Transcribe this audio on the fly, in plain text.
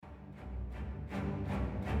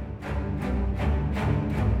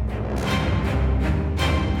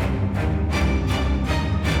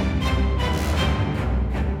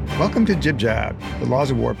Welcome to Jib Jab, the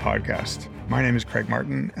Laws of War podcast. My name is Craig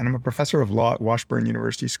Martin, and I'm a professor of law at Washburn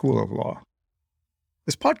University School of Law.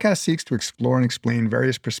 This podcast seeks to explore and explain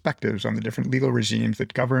various perspectives on the different legal regimes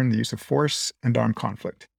that govern the use of force and armed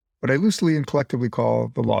conflict, what I loosely and collectively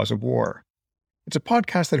call the laws of war. It's a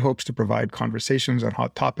podcast that hopes to provide conversations on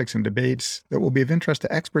hot topics and debates that will be of interest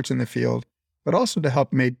to experts in the field, but also to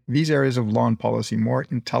help make these areas of law and policy more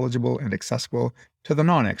intelligible and accessible to the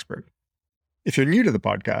non-expert. If you're new to the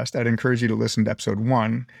podcast, I'd encourage you to listen to episode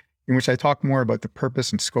 1, in which I talk more about the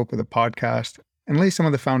purpose and scope of the podcast and lay some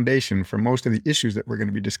of the foundation for most of the issues that we're going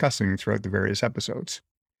to be discussing throughout the various episodes.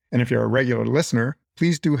 And if you're a regular listener,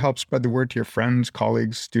 please do help spread the word to your friends,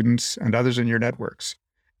 colleagues, students, and others in your networks.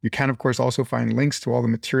 You can, of course, also find links to all the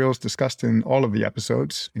materials discussed in all of the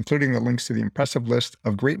episodes, including the links to the impressive list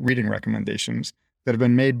of great reading recommendations that have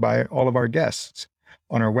been made by all of our guests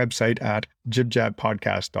on our website at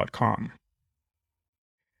jibjabpodcast.com.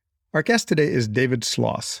 Our guest today is David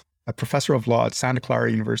Sloss, a professor of law at Santa Clara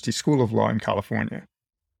University School of Law in California.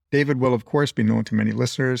 David will, of course, be known to many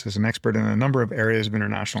listeners as an expert in a number of areas of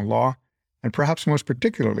international law, and perhaps most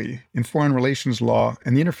particularly in foreign relations law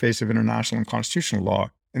and the interface of international and constitutional law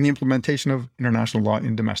and the implementation of international law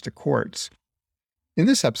in domestic courts. In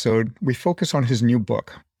this episode, we focus on his new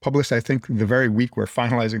book, published, I think, the very week we're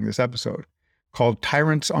finalizing this episode, called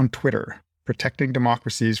Tyrants on Twitter: Protecting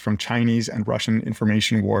Democracies from Chinese and Russian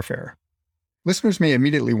Information Warfare. Listeners may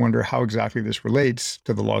immediately wonder how exactly this relates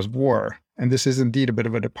to the laws of war, and this is indeed a bit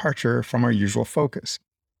of a departure from our usual focus.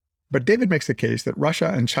 But David makes the case that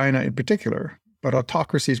Russia and China in particular, but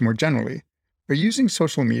autocracies more generally, are using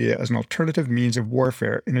social media as an alternative means of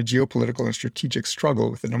warfare in a geopolitical and strategic struggle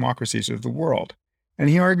with the democracies of the world. And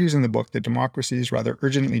he argues in the book that democracies rather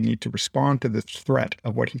urgently need to respond to the threat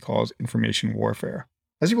of what he calls information warfare.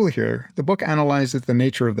 As you will hear, the book analyzes the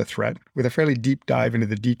nature of the threat with a fairly deep dive into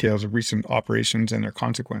the details of recent operations and their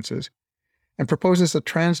consequences, and proposes a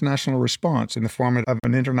transnational response in the form of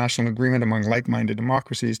an international agreement among like-minded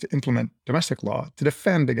democracies to implement domestic law to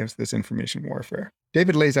defend against this information warfare.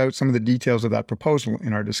 David lays out some of the details of that proposal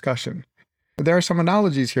in our discussion. There are some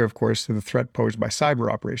analogies here, of course, to the threat posed by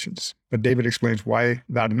cyber operations, but David explains why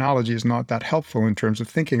that analogy is not that helpful in terms of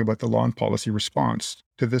thinking about the law and policy response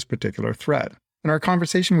to this particular threat. In our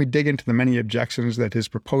conversation, we dig into the many objections that his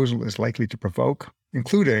proposal is likely to provoke,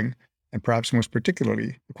 including, and perhaps most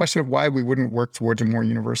particularly, the question of why we wouldn't work towards a more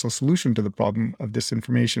universal solution to the problem of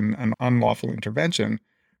disinformation and unlawful intervention,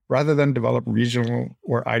 rather than develop regional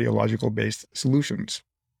or ideological-based solutions.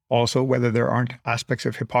 Also, whether there aren't aspects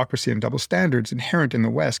of hypocrisy and double standards inherent in the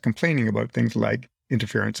West complaining about things like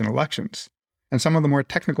interference in elections, and some of the more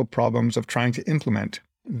technical problems of trying to implement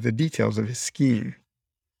the details of his scheme.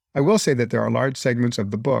 I will say that there are large segments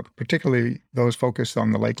of the book, particularly those focused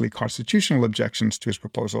on the likely constitutional objections to his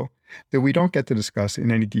proposal, that we don't get to discuss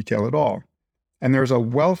in any detail at all. And there's a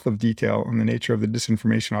wealth of detail on the nature of the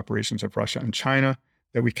disinformation operations of Russia and China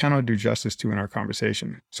that we cannot do justice to in our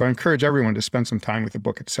conversation. So I encourage everyone to spend some time with the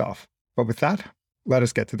book itself. But with that, let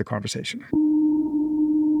us get to the conversation.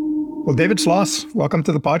 Well, David Sloss, welcome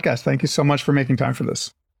to the podcast. Thank you so much for making time for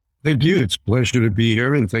this. Thank you. It's a pleasure to be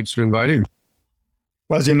here, and thanks for inviting me.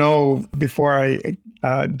 Well, as you know, before I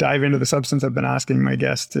dive into the substance, I've been asking my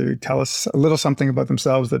guests to tell us a little something about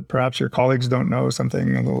themselves that perhaps your colleagues don't know,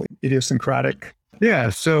 something a little idiosyncratic. Yeah,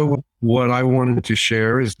 so what I wanted to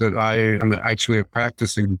share is that I am actually a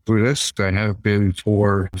practicing Buddhist. I have been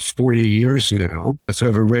for 40 years now. So I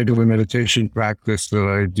have a regular meditation practice that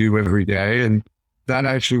I do every day, and that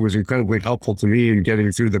actually was incredibly helpful to me in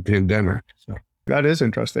getting through the pandemic. So. That is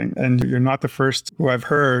interesting. And you're not the first who I've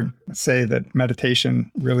heard say that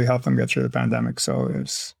meditation really helped them get through the pandemic. So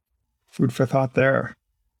it's food for thought there.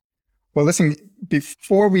 Well, listen,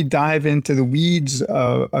 before we dive into the weeds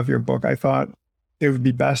of your book, I thought it would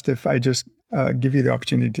be best if I just give you the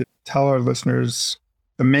opportunity to tell our listeners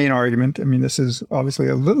the main argument. I mean, this is obviously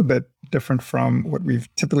a little bit different from what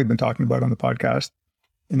we've typically been talking about on the podcast,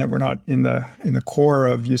 in that we're not in the core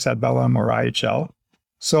of Jus ad bellum or IHL.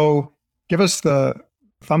 So give us the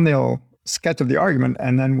thumbnail sketch of the argument,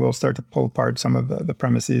 and then we'll start to pull apart some of the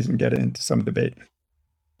premises and get into some debate.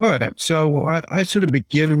 All right. So I sort of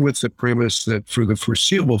begin with the premise that for the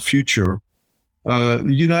foreseeable future, the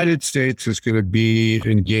United States is going to be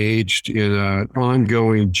engaged in an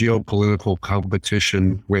ongoing geopolitical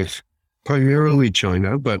competition with primarily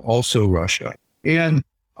China, but also Russia. And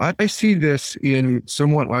I see this in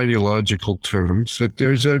somewhat ideological terms, that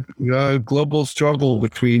there's a global struggle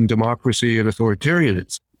between democracy and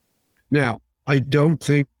authoritarianism. Now, I don't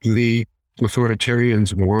think the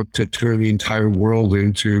authoritarians want to turn the entire world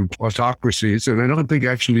into autocracies. And I don't think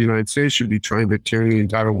actually the United States should be trying to turn the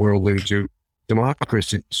entire world into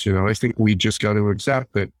democracies. I think we just got to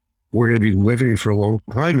accept that we're going to be living for a long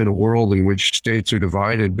time in a world in which states are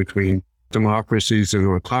divided between democracies and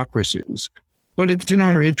autocracies. But it's in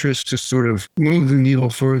our interest to sort of move the needle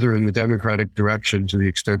further in the democratic direction to the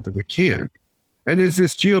extent that we can. And as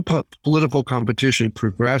this geopolitical competition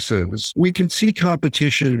progresses, we can see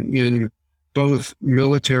competition in both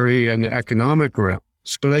military and economic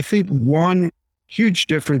realms. But I think one huge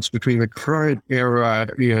difference between the current era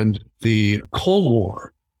and the Cold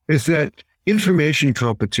War is that information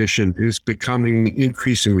competition is becoming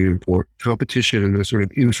increasingly important, competition in the sort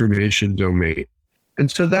of information domain. And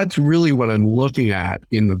so that's really what I'm looking at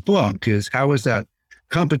in the book, is how is that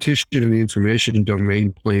competition in the information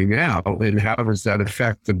domain playing out, and how does that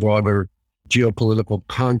affect the broader geopolitical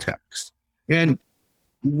context? And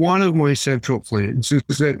one of my central claims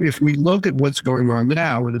is that if we look at what's going on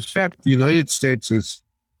now, in effect, the United States is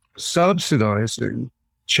subsidizing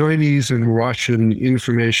Chinese and Russian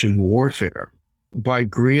information warfare by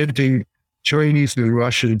granting Chinese and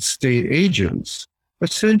Russian state agents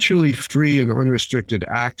essentially free and unrestricted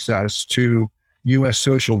access to U.S.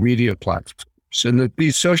 social media platforms. And that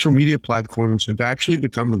these social media platforms have actually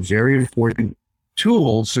become very important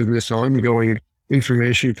tools in this ongoing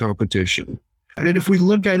information competition. And if we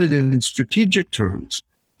look at it in strategic terms,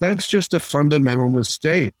 that's just a fundamental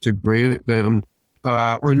mistake to grant them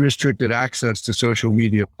unrestricted access to social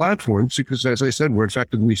media platforms, because, as I said, we're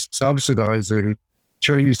effectively subsidizing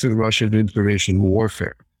Chinese and Russian information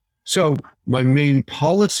warfare. So my main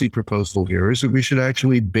policy proposal here is that we should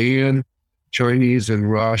actually ban Chinese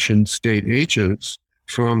and Russian state agents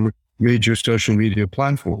from major social media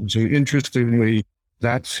platforms. And interestingly,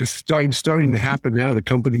 that's starting to happen now. The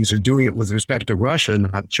companies are doing it with respect to Russia,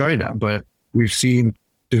 not China. But we've seen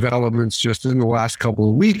developments just in the last couple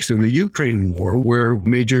of weeks in the Ukraine war, where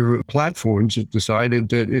major platforms have decided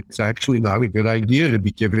that it's actually not a good idea to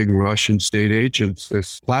be giving Russian state agents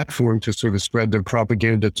this platform to sort of spread their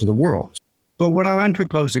propaganda to the world. But what I'm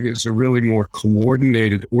proposing is a really more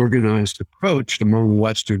coordinated, organized approach among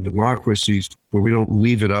Western democracies, where we don't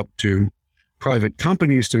leave it up to private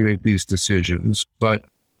companies to make these decisions, but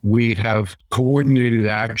we have coordinated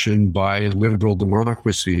action by liberal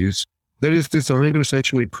democracies that is designed to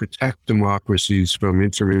essentially protect democracies from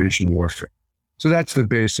information warfare. So that's the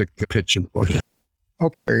basic pitch and point.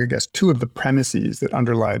 Okay, I guess two of the premises that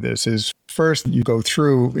underlie this is, first, you go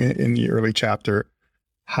through in the early chapter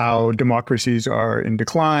how democracies are in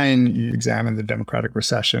decline. You examine the democratic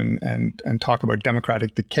recession and talk about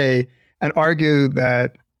democratic decay, and argue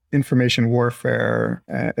that information warfare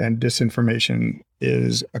and disinformation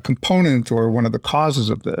is a component or one of the causes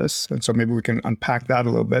of this. And so maybe we can unpack that a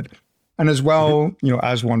little bit. And as well,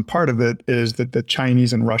 as one part of it is that the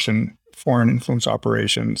Chinese and Russian foreign influence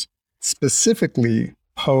operations specifically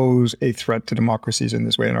pose a threat to democracies in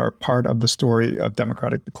this way and are part of the story of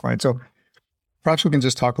democratic decline. So perhaps we can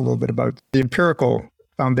just talk a little bit about the empirical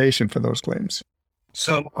foundation for those claims.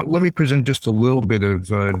 So let me present just a little bit of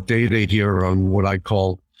data here on what I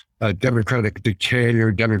call democratic decay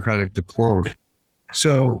or democratic decline.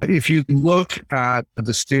 So if you look at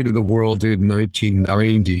the state of the world in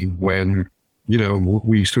 1990, when,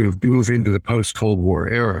 we sort of move into the post-Cold War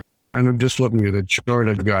era, and I'm just looking at a chart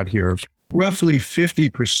I've got here, roughly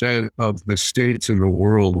 50% of the states in the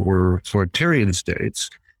world were authoritarian states,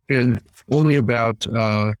 and only about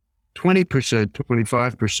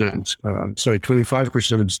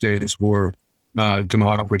 25% of states were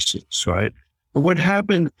democracies, right? But what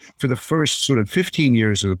happened for the first sort of 15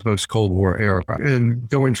 years of the post-Cold War era, and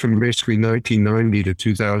going from basically 1990 to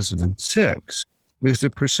 2006, is the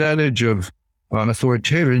percentage of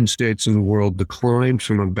authoritarian states in the world declined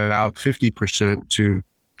from about 50% to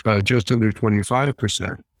just under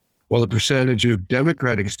 25%, while the percentage of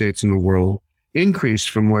democratic states in the world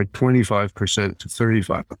increased from like 25% to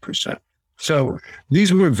 35%. So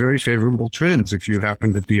these were very favorable trends if you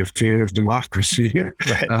happen to be a fan of democracy,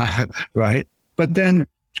 right? But then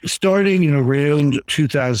starting around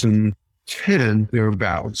 2010,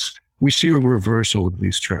 thereabouts, we see a reversal of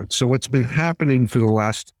these trends. So what's been happening for the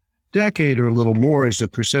last decade or a little more is the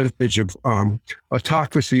percentage of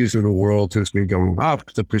autocracies in the world has been going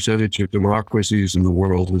up. The percentage of democracies in the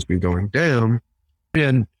world has been going down.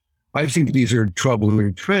 And I think these are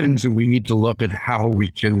troubling trends, and we need to look at how we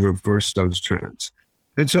can reverse those trends.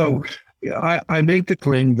 And so I make the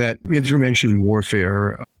claim that information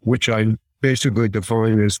warfare, which I basically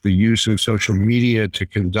define as the use of social media to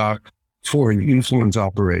conduct foreign influence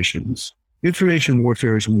operations, information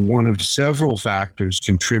warfare is one of several factors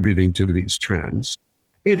contributing to these trends.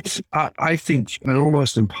 It's, I think, an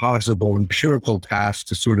almost impossible empirical task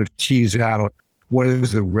to sort of tease out what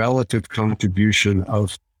is the relative contribution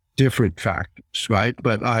of different factors, right?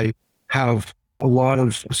 But I have a lot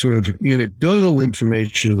of sort of anecdotal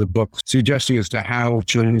information in the book suggesting as to how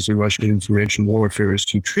Chinese and Russian information warfare is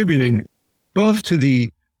contributing both to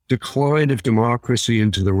the decline of democracy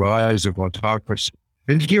and to the rise of autocracy.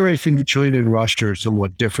 And here I think China and Russia are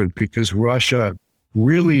somewhat different because Russia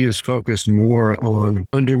really is focused more on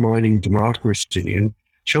undermining democracy, and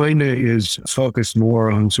China is focused more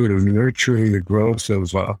on sort of nurturing the growth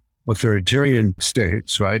of authoritarian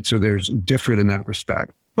states, right? So there's different in that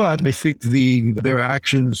respect. But I think their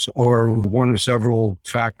actions are one of several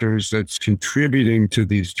factors that's contributing to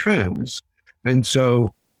these trends. And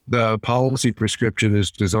so the policy prescription is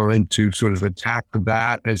designed to sort of attack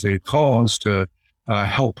that as a cause to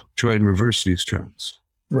help try and reverse these trends.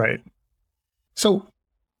 Right. So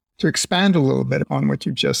to expand a little bit on what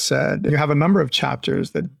you just said, you have a number of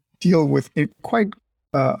chapters that deal with quite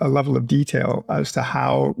a level of detail as to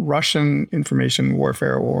how Russian information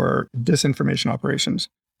warfare or disinformation operations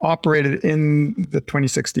operated in the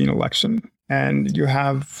 2016 election. And you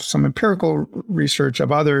have some empirical research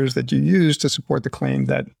of others that you use to support the claim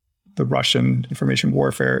that the Russian information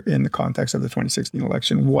warfare in the context of the 2016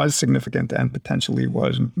 election was significant and potentially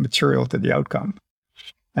was material to the outcome.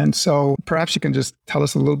 And so perhaps you can just tell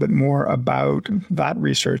us a little bit more about that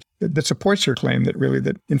research that supports your claim that really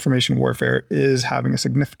that information warfare is having a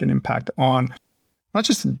significant impact on not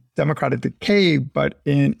just democratic decay, but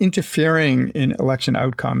in interfering in election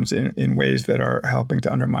outcomes in ways that are helping to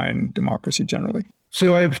undermine democracy generally.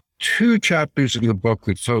 So I have two chapters in the book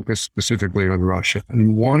that focus specifically on Russia.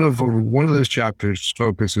 And one of those chapters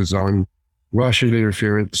focuses on Russian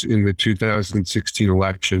interference in the 2016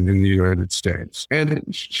 election in the United States. And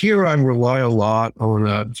here I rely a lot on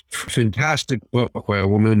a fantastic book by a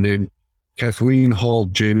woman named Kathleen Hall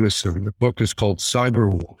Jamieson. The book is called Cyber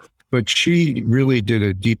War. But she really did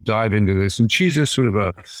a deep dive into this, and she's a sort of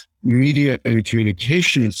a media and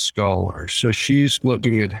communications scholar. So she's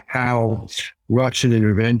looking at how Russian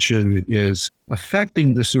intervention is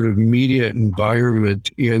affecting the sort of media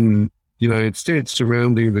environment in the United States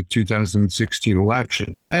surrounding the 2016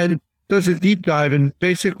 election, and does a deep dive and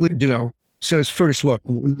basically, says first, look,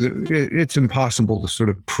 it's impossible to sort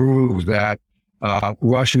of prove that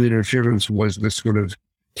Russian interference was the sort of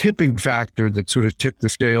tipping factor that sort of tipped the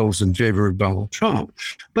scales in favor of Donald Trump.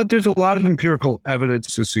 But there's a lot of empirical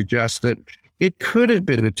evidence to suggest that it could have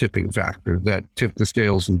been a tipping factor that tipped the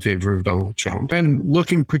scales in favor of Donald Trump. And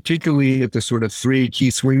looking particularly at the sort of three key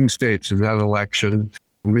swing states in that election,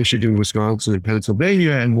 Michigan, Wisconsin, and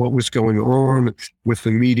Pennsylvania, and what was going on with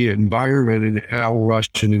the media environment and how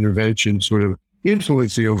Russian intervention sort of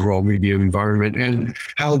influence the overall media environment, and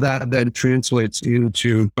how that then translates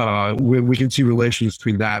into, we can see relations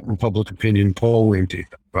between that and public opinion polling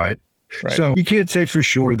data, right? So you can't say for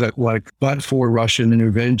sure that but for Russian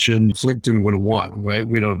intervention, Clinton would have won, right?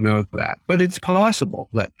 We don't know that. But it's possible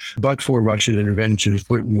that but for Russian intervention,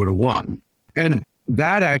 Clinton would have won. And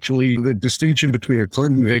that actually, the distinction between a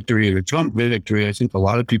Clinton victory and a Trump victory, I think a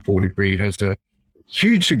lot of people would agree, has a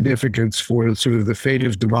huge significance for sort of the fate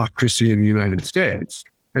of democracy in the United States.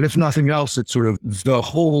 And if nothing else, it's sort of the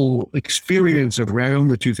whole experience around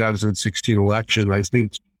the 2016 election, I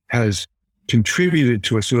think, has contributed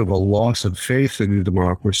to a sort of a loss of faith in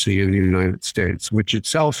democracy in the United States, which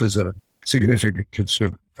itself is a significant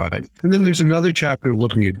concern. Right? And then there's another chapter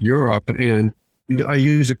looking at Europe, and I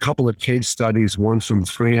use a couple of case studies, one from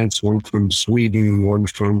France, one from Sweden, one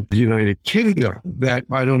from the United Kingdom, that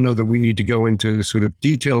I don't know that we need to go into sort of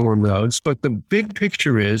detail on those. But the big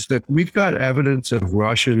picture is that we've got evidence of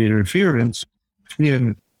Russian interference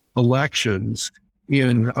in elections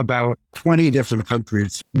in about 20 different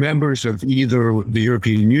countries, members of either the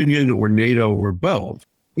European Union or NATO or both.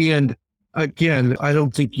 And again, I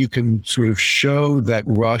don't think you can sort of show that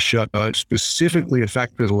Russia specifically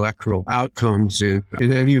affected electoral outcomes in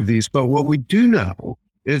any of these. But what we do know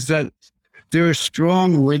is that there are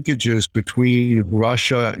strong linkages between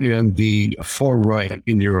Russia and the far right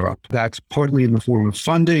in Europe. That's partly in the form of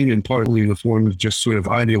funding and partly in the form of just sort of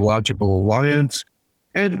ideological alliance.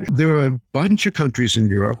 And there are a bunch of countries in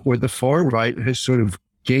Europe where the far right has sort of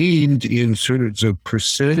gained in sort of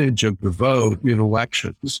percentage of the vote in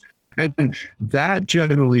elections. And that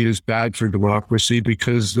generally is bad for democracy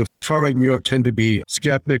because the far right in Europe tend to be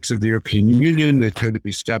skeptics of the European Union. They tend to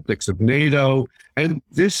be skeptics of NATO. And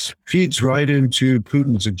this feeds right into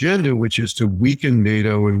Putin's agenda, which is to weaken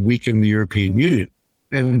NATO and weaken the European Union.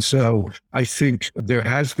 And so I think there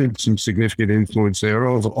has been some significant influence there,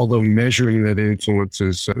 although measuring that influence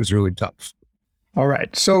is really tough. All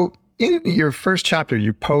right. So in your first chapter,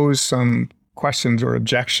 you pose some questions or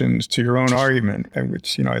objections to your own argument,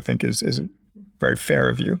 which, I think is very fair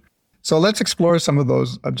of you. So let's explore some of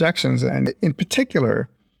those objections. And in particular,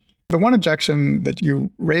 the one objection that you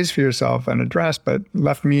raised for yourself and addressed, but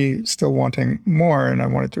left me still wanting more, and I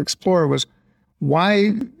wanted to explore, was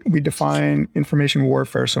why we define information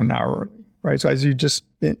warfare so narrowly, right? So as you just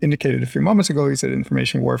indicated a few moments ago, you said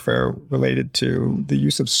information warfare related to the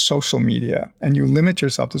use of social media, and you limit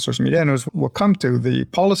yourself to social media. And we'll come to the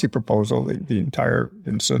policy proposal, the entire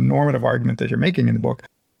normative argument that you're making in the book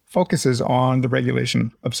focuses on the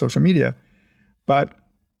regulation of social media. But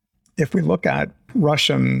if we look at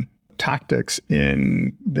Russian tactics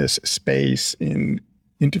in this space in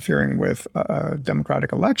interfering with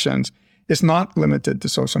democratic elections, it's not limited to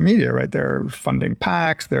social media, right? They're funding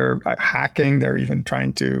PACs, they're hacking, they're even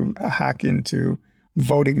trying to hack into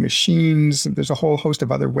voting machines. There's a whole host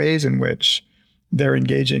of other ways in which they're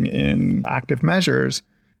engaging in active measures.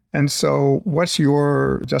 And so what's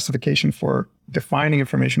your justification for defining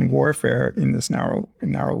information warfare in this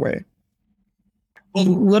narrow way? Well,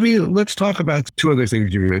 let's talk about two other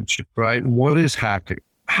things you mentioned, right? One is hacking.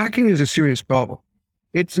 Hacking is a serious problem.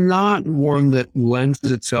 It's not one that lends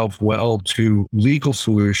itself well to legal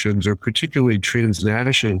solutions or particularly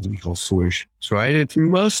transnational legal solutions, right? It's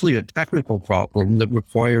mostly a technical problem that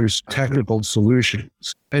requires technical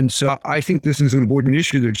solutions. And so I think this is an important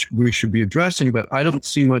issue that we should be addressing, but I don't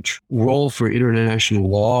see much role for international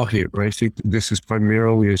law here. I think this is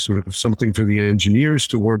primarily a sort of something for the engineers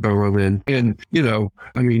to work on.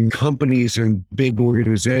 And companies and big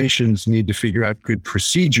organizations need to figure out good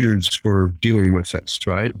procedures for dealing with this,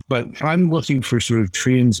 right? But I'm looking for sort of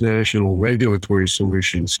transnational regulatory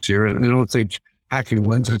solutions here, and I don't think hacking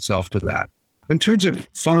lends itself to that. In terms of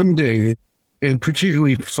funding, and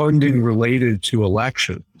particularly funding related to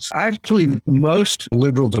elections, actually, most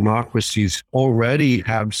liberal democracies already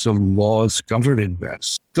have some laws governing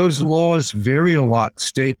this. Those laws vary a lot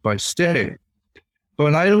state by state,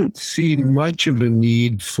 but I don't see much of a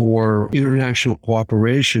need for international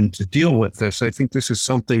cooperation to deal with this. I think this is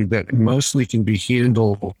something that mostly can be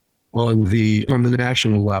handled on the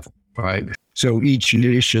national level, right? So each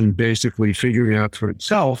nation basically figuring out for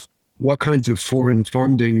itself what kinds of foreign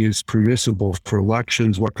funding is permissible for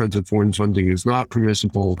elections, what kinds of foreign funding is not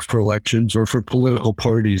permissible for elections or for political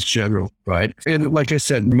parties general, right? And like I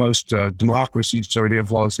said, most democracies already have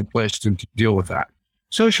laws in place to deal with that.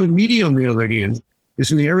 Social media, on the other hand,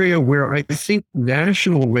 is an area where I think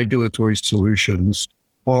national regulatory solutions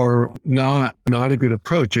are not a good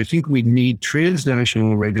approach. I think we need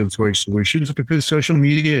transnational regulatory solutions because social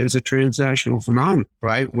media is a transnational phenomenon,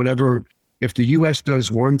 right? If the US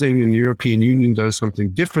does one thing and the European Union does something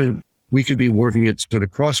different, we could be working at sort of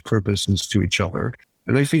cross purposes to each other.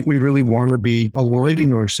 And I think we really want to be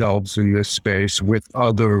aligning ourselves in this space with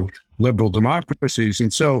other liberal democracies.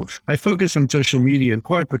 And so I focus on social media in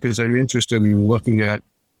part because I'm interested in looking at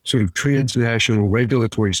sort of transnational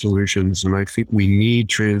regulatory solutions. And I think we need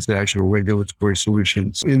transnational regulatory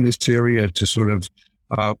solutions in this area to sort of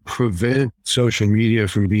prevent social media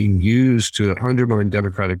from being used to undermine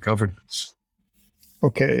democratic governance.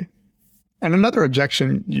 Okay. And another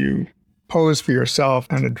objection you pose for yourself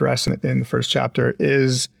and address in the first chapter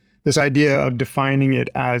is this idea of defining it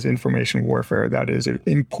as information warfare, that is,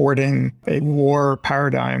 importing a war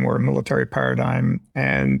paradigm or a military paradigm.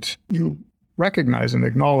 And you recognize and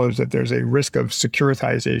acknowledge that there's a risk of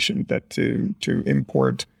securitization, that to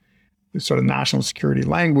import sort of national security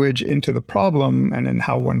language into the problem and in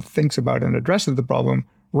how one thinks about and addresses the problem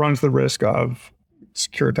runs the risk of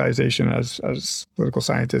securitization, as political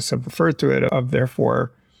scientists have referred to it, of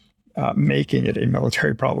therefore making it a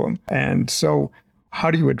military problem. And so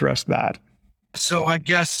how do you address that? So I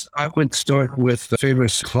guess I would start with the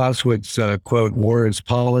famous Clausewitz quote, "War is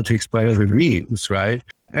politics by other means," right?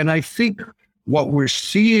 And I think what we're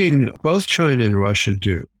seeing both China and Russia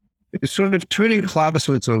do is sort of turning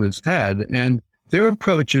Clausewitz on its head. And their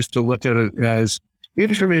approach is to look at it as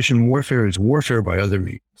information warfare is warfare by other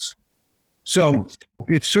means. So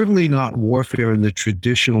it's certainly not warfare in the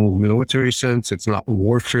traditional military sense. It's not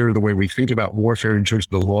warfare the way we think about warfare in terms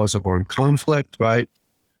of the laws of armed conflict, right?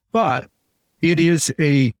 But it is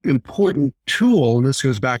an important tool, and this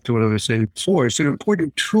goes back to what I was saying before, it's an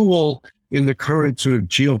important tool in the current sort of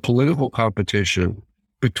geopolitical competition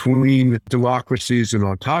between democracies and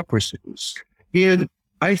autocracies. And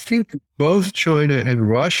I think both China and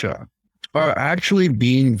Russia are actually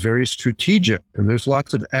being very strategic. And there's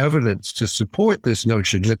lots of evidence to support this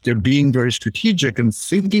notion that they're being very strategic and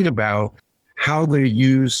thinking about how they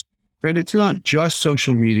use, and it's not just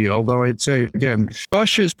social media, although I'd say, again,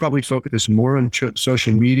 Russia is probably focused more on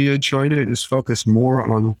social media. China is focused more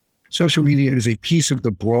on social media as a piece of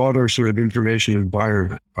the broader sort of information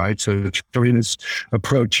environment, right? So China's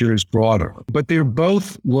approach here is broader. But they're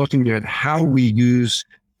both looking at how we use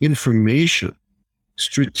information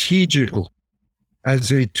strategically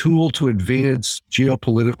as a tool to advance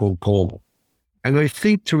geopolitical goals. And I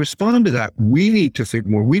think to respond to that, we need to think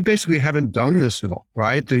more. We basically haven't done this at all,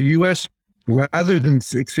 right? The U.S., rather than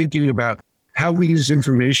thinking about how we use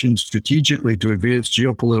information strategically to advance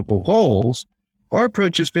geopolitical goals, our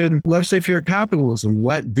approach has been laissez-faire capitalism.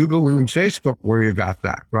 Let Google and Facebook worry about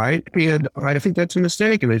that, right? And I think that's a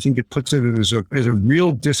mistake. And I think it puts it as a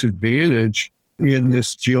real disadvantage in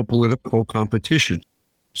this geopolitical competition.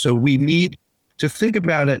 So we need to think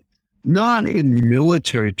about it not in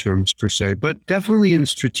military terms per se, but definitely in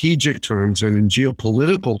strategic terms and in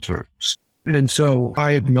geopolitical terms. And so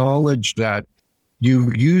I acknowledge that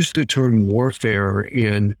you use the term warfare,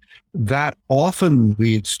 and that often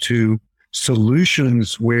leads to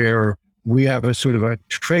solutions where we have a sort of a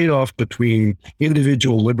trade-off between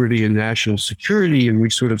individual liberty and national security, and we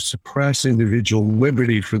sort of suppress individual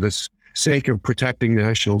liberty for the sake of protecting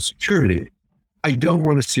national security. I don't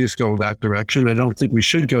want to see us go that direction. I don't think we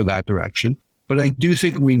should go that direction, but I do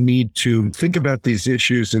think we need to think about these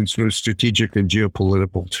issues in sort of strategic and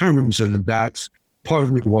geopolitical terms, and that's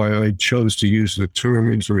partly why I chose to use the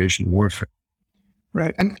term information warfare.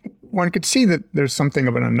 Right. And one could see that there's something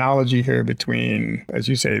of an analogy here between, as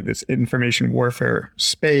you say, this information warfare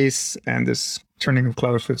space and this turning of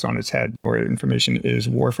Clausewitz on its head, where information is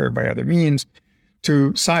warfare by other means,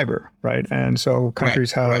 to cyber, right? And so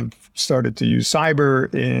countries have started to use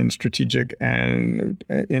cyber in strategic and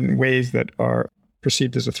in ways that are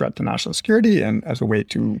perceived as a threat to national security and as a way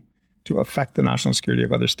to affect the national security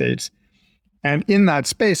of other states. And in that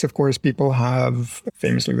space, of course, people have,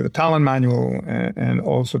 famously with the Tallinn Manual and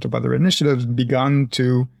all sorts of other initiatives, begun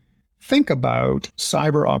to think about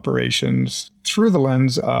cyber operations through the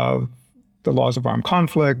lens of the laws of armed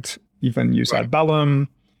conflict, even jus ad bellum.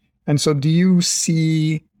 And so do you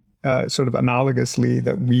see sort of analogously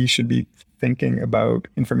that we should be thinking about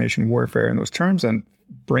information warfare in those terms and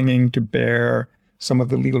bringing to bear some of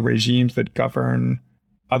the legal regimes that govern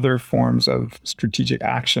other forms of strategic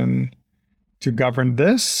action to govern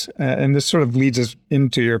this? And this sort of leads us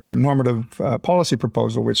into your normative policy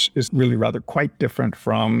proposal, which is really rather quite different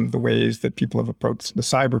from the ways that people have approached the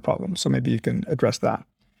cyber problem. So maybe you can address that.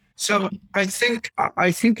 So I think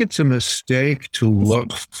it's a mistake to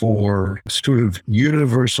look for sort of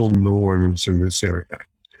universal norms in this area.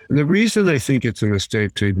 And the reason I think it's a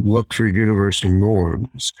mistake to look for universal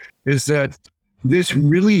norms is that this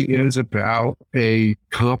really is about a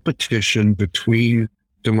competition between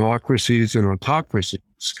democracies and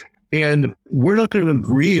autocracies. And we're not going to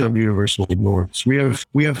agree on universal norms.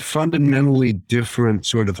 We have fundamentally different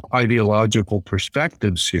sort of ideological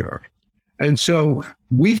perspectives here. And so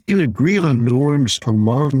we can agree on norms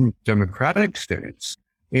among democratic states.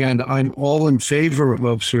 And I'm all in favor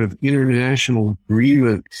of sort of international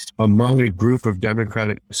agreements among a group of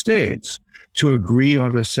democratic states to agree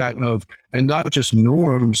on a set of, and not just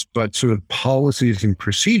norms, but sort of policies and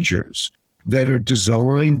procedures that are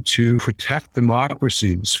designed to protect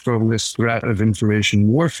democracies from this threat of information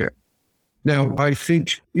warfare. Now, I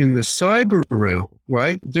think in the cyber realm,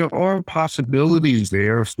 right, there are possibilities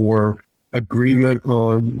there for agreement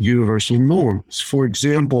on universal norms. For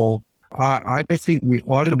example, I think we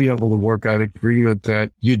ought to be able to work out agreement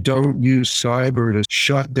that you don't use cyber to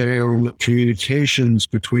shut down communications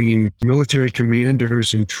between military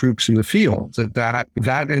commanders and troops in the field, that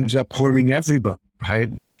ends up harming everybody, right?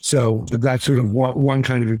 So that's sort of one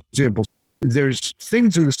kind of example. There's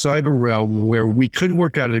things in the cyber realm where we could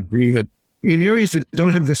work out an agreement in areas that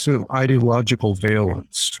don't have this sort of ideological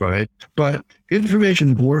valence, right? But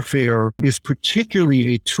information warfare is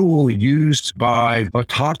particularly a tool used by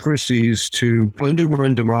autocracies to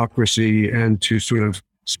undermine democracy and to sort of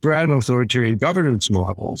spread authoritarian governance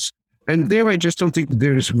models. And there, I just don't think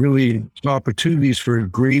there's really opportunities for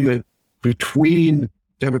agreement between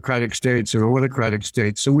democratic states and autocratic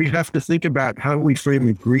states. So we have to think about how we frame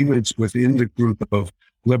agreements within the group of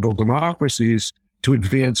liberal democracies to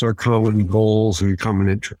advance our common goals and common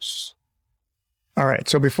interests. All right.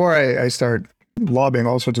 So before I start lobbing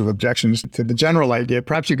all sorts of objections to the general idea,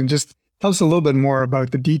 perhaps you can just tell us a little bit more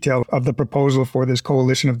about the detail of the proposal for this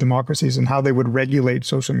coalition of democracies and how they would regulate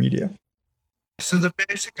social media. So the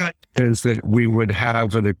basic idea is that we would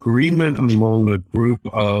have an agreement among a group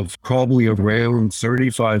of probably around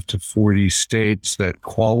 35 to 40 states that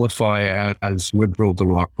qualify as liberal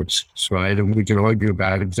democracies, right? And we can argue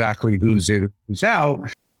about exactly who's in, who's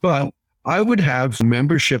out, but I would have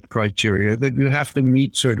membership criteria that you have to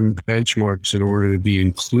meet certain benchmarks in order to be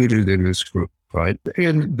included in this group. Right.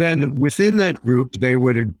 And then within that group, they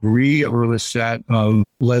would agree on a set of,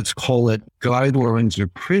 let's call it guidelines or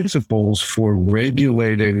principles for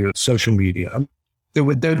regulating social media that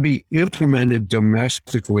would then be implemented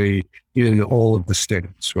domestically in all of the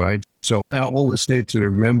states. Right. So all the states that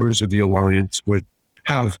are members of the alliance would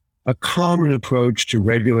have a common approach to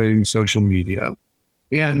regulating social media.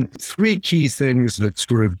 And three key things that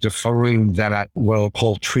sort of define that, what I'll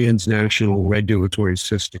call transnational regulatory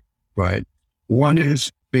system. Right. One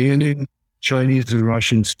is banning Chinese and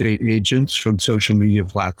Russian state agents from social media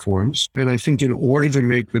platforms. And I think in order to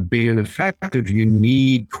make the ban effective, you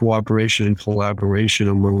need cooperation and collaboration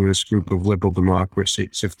among this group of liberal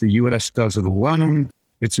democracies. If the U.S. does it alone,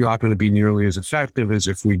 it's not going to be nearly as effective as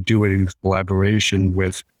if we do it in collaboration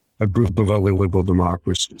with a group of other liberal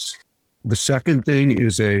democracies. The second thing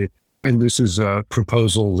is and this is a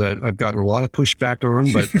proposal that I've gotten a lot of pushback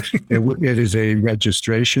on, but it is a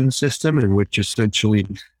registration system in which essentially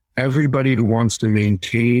everybody who wants to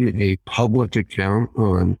maintain a public account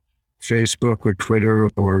on Facebook or Twitter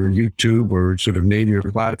or YouTube or sort of name your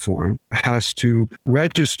platform has to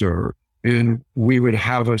register. And we would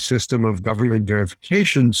have a system of government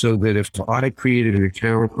verification so that if I created an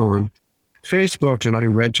account on Facebook and I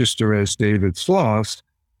register as David Sloss,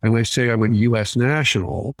 and I say I'm a U.S.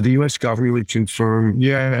 national, the U.S. government would confirm,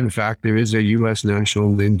 yeah, in fact, there is a U.S. national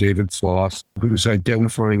named David Sloss whose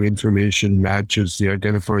identifying information matches the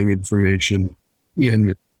identifying information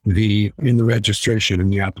in the registration, in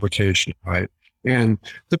the application, right? And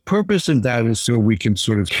the purpose of that is so we can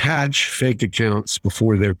sort of catch fake accounts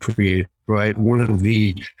before they're created, right? One of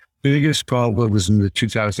the biggest problems in the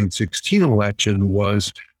 2016 election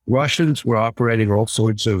was Russians were operating all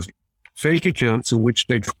sorts of fake accounts in which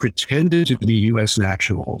they pretended to be U.S.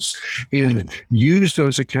 nationals and used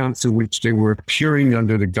those accounts in which they were appearing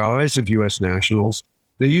under the guise of U.S. nationals.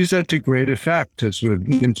 They used that to great effect to sort of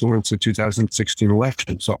influence the 2016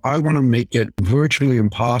 election. So I want to make it virtually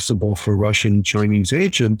impossible for Russian and Chinese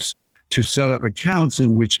agents to set up accounts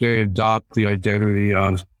in which they adopt the identity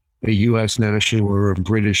of a U.S. national or a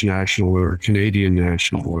British national or a Canadian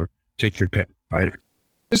national, or take your pick, right?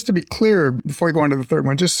 Just to be clear, before we go on to the third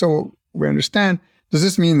one, just so we understand, does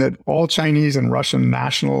this mean that all Chinese and Russian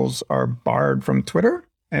nationals are barred from Twitter?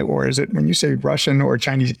 Or is it, when you say Russian or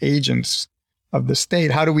Chinese agents of the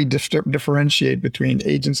state, how do we differentiate between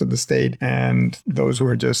agents of the state and those who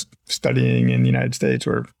are just studying in the United States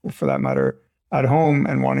or, for that matter, at home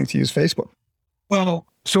and wanting to use Facebook? Well,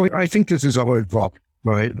 so I think this is all involved,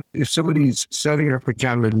 right? If somebody's setting up an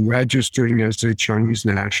account and registering as a Chinese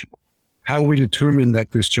national, how we determine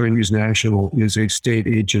that this Chinese national is a state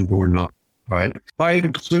agent or not, right? I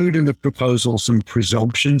include in the proposal some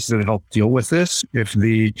presumptions that help deal with this. If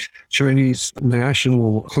the Chinese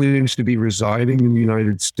national claims to be residing in the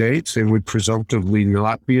United States, they would presumptively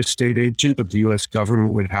not be a state agent, but the U.S.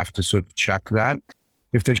 government would have to sort of check that.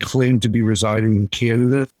 If they claim to be residing in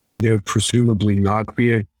Canada, they would presumably not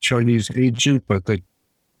be a Chinese agent, but the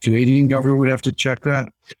Canadian government would have to check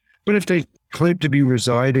that. But if they claim to be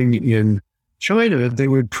residing in China, they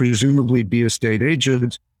would presumably be a state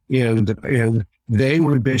agent, and they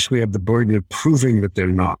would basically have the burden of proving that they're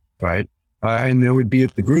not, right? And there would be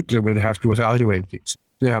the group that would have to evaluate these.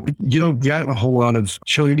 Now, you don't get a whole lot of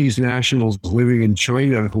Chinese nationals living in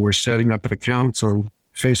China who are setting up accounts on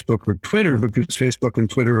Facebook or Twitter because Facebook and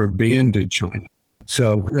Twitter are banned in China.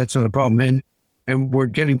 So that's not a problem. And we're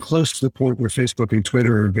getting close to the point where Facebook and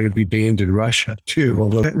Twitter are going to be banned in Russia too,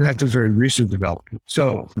 although that's a very recent development.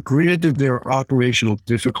 So granted, there are operational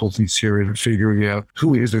difficulties here in figuring out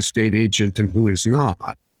who is a state agent and who is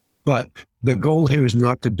not. But the goal here is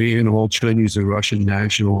not to ban all Chinese and Russian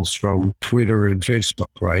nationals from Twitter and Facebook,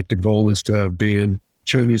 right? The goal is to ban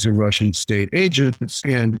Chinese and Russian state agents.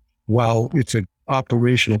 And while it's an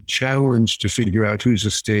operational challenge to figure out who's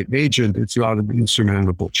a state agent, it's not an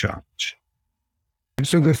insurmountable challenge.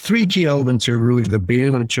 So the three key elements are really the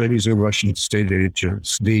ban on Chinese and Russian state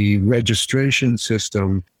agents, the registration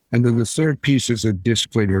system, and then the third piece is a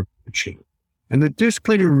disclaimer regime. And the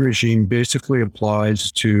disclaimer regime basically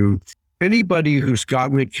applies to anybody who's got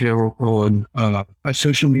an account on a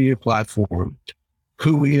social media platform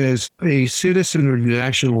who is a citizen or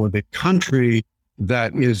national of a country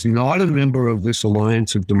that is not a member of this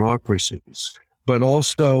alliance of democracies, but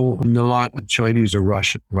also not Chinese or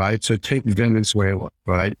Russian, right? So take Venezuela,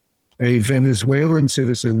 right? A Venezuelan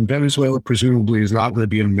citizen, Venezuela presumably is not going to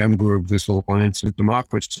be a member of this alliance of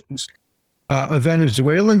democracies. A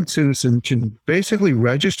Venezuelan citizen can basically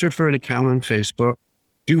register for an account on Facebook,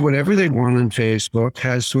 do whatever they want on Facebook,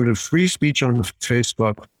 has sort of free speech on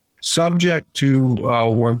Facebook, subject to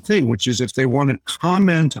one thing, which is if they want to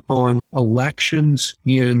comment on elections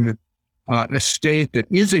in a state that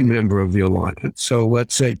is a member of the alliance. So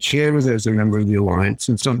let's say Canada is a member of the alliance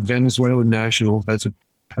and some Venezuelan national has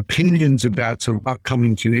opinions about some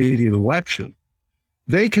upcoming Canadian election.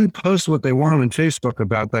 They can post what they want on Facebook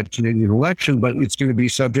about that Canadian election, but it's going to be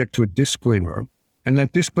subject to a disclaimer. And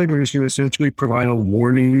that disclaimer is going to essentially provide a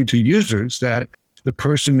warning to users that the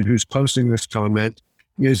person who's posting this comment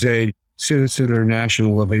is a citizen or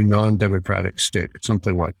national of a non-democratic state,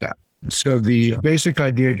 something like that. So the basic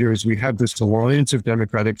idea here is we have this alliance of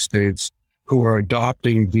democratic states who are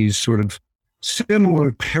adopting these sort of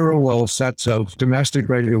similar parallel sets of domestic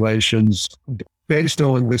regulations based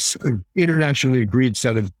on this internationally agreed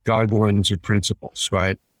set of guidelines or principles,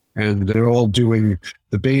 right? And they're all doing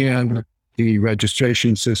the ban, the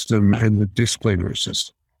registration system, and the disclaimer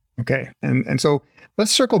system. Okay. And so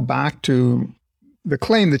let's circle back to the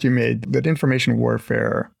claim that you made that information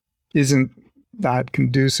warfare isn't that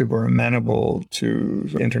conducive or amenable to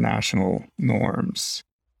international norms.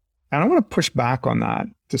 And I want to push back on that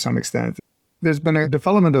to some extent. There's been a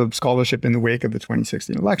development of scholarship in the wake of the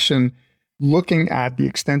 2016 election, looking at the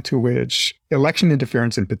extent to which election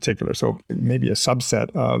interference in particular, so maybe a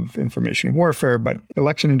subset of information warfare, but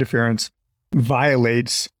election interference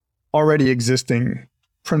violates already existing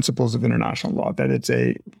principles of international law, that it's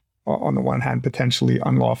on the one hand, potentially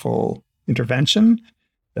unlawful intervention,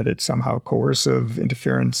 that it's somehow coercive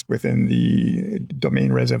interference within the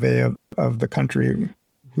domain reservé of the country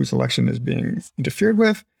whose election is being interfered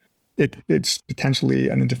with. It's potentially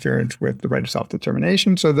an interference with the right of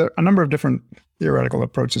self-determination. So a number of different theoretical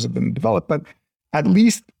approaches have been developed, but at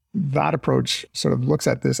least that approach sort of looks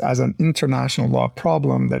at this as an international law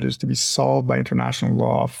problem that is to be solved by international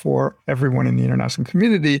law for everyone in the international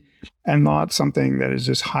community, and not something that is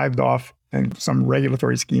just hived off and some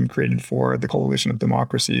regulatory scheme created for the coalition of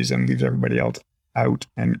democracies and leaves everybody else out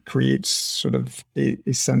and creates sort of a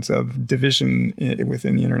sense of division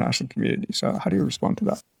within the international community. So how do you respond to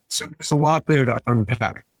that? So there's a lot there to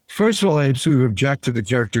unpack. First of all, I sort of object to the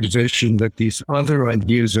characterization that these other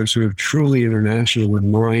ideas are sort of truly international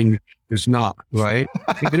and mine is not, right?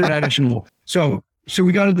 International. So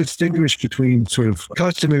we got to distinguish between sort of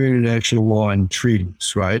customary international law and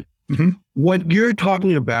treaties, right? Mm-hmm. What you're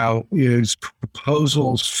talking about is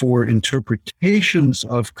proposals for interpretations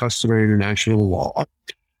of customary international law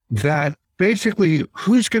that basically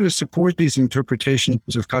who's going to support these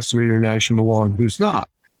interpretations of customary international law and who's not.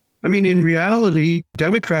 I mean, in reality,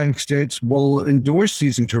 democratic states will endorse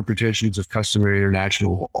these interpretations of customary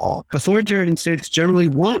international law. Authoritarian states generally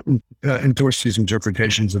won't endorse these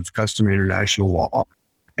interpretations of customary international law.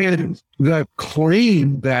 And the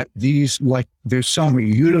claim that there's some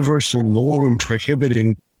universal norm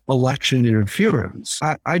prohibiting election interference.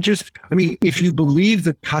 I mean, if you believe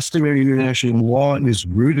that customary international law is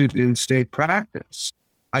rooted in state practice,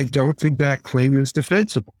 I don't think that claim is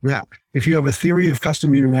defensible. Now, if you have a theory of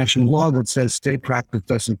customary international law that says state practice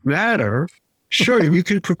doesn't matter, sure, you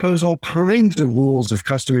can propose all kinds of rules of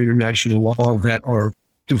customary international law that are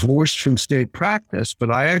divorced from state practice. But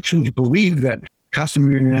I actually believe that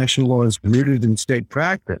customary international law is rooted in state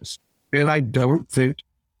practice. And I don't think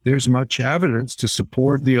there's much evidence to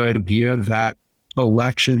support the idea that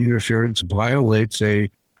election interference violates a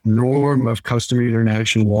norm of customary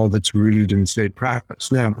international law that's rooted in state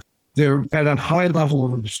practice. Now, there at a high level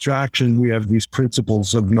of abstraction, we have these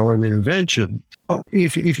principles of non-intervention.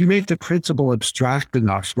 If you make the principle abstract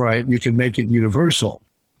enough, right, you can make it universal.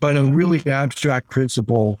 But a really abstract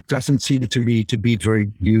principle doesn't seem to me to be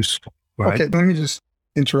very useful. Right? Okay, let me just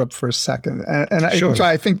interrupt for a second. Sure.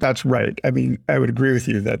 I think that's right. I mean, I would agree with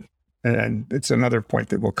you that, and it's another point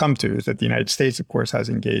that we'll come to, is that the United States, of course, has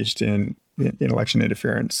engaged in election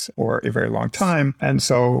interference for a very long time. And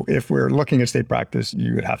so if we're looking at state practice,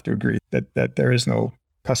 you would have to agree that there is no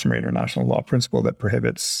customary international law principle that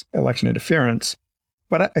prohibits election interference.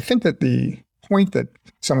 But I think that the point that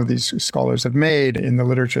some of these scholars have made in the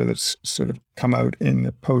literature that's sort of come out in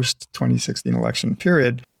the post-2016 election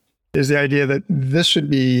period is the idea that this should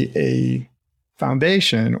be a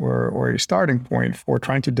foundation or a starting point for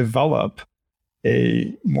trying to develop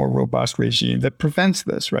a more robust regime that prevents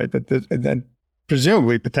this, right? That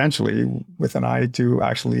presumably, potentially, with an eye to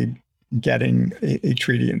actually getting a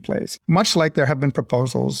treaty in place. Much like there have been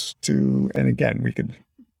proposals to, and again, we could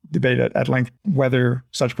debate at length whether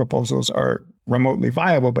such proposals are remotely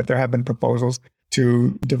viable, but there have been proposals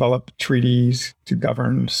to develop treaties to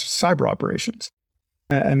govern cyber operations.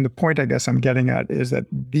 And the point I guess I'm getting at is that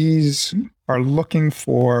these are looking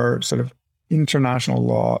for sort of international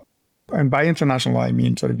law. And by international law, I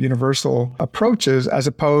mean sort of universal approaches as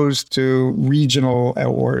opposed to regional,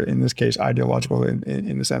 or in this case, ideological,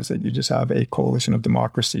 in the sense that you just have a coalition of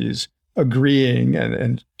democracies agreeing.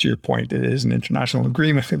 And to your point, it is an international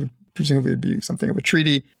agreement. It would presumably be something of a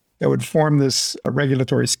treaty that would form this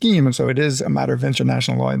regulatory scheme. And so it is a matter of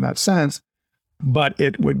international law in that sense, but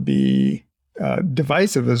it would be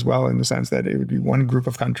divisive as well, in the sense that it would be one group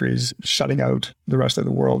of countries shutting out the rest of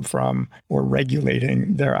the world from or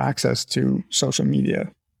regulating their access to social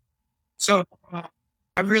media. So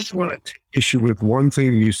I really want to take issue with one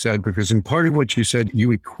thing you said, because in part of what you said,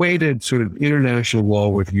 you equated sort of international law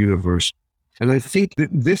with universal. And I think that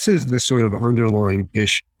this is the sort of underlying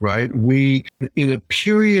issue, right? We, in a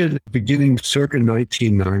period beginning circa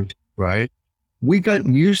 1990, right? We got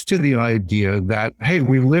used to the idea that, hey,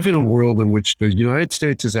 we live in a world in which the United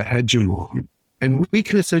States is a hegemon, and we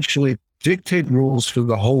can essentially dictate rules for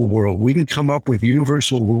the whole world. We can come up with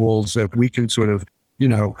universal rules that we can sort of,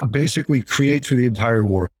 basically create for the entire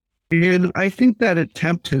world. And I think that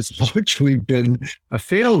attempt has largely been a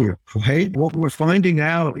failure, right? What we're finding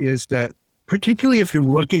out is that, particularly if you're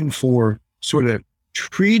looking for sort of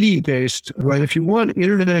treaty-based, right, if you want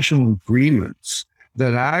international agreements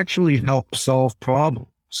that actually help solve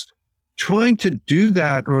problems, trying to do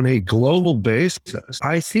that on a global basis,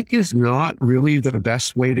 I think is not really the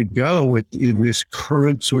best way to go in this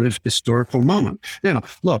current sort of historical moment. Now,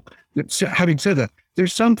 look, having said that,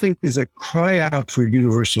 there's some things that cry out for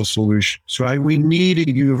universal solutions, right? We need a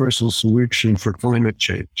universal solution for climate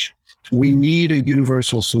change. We need a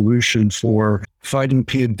universal solution for fighting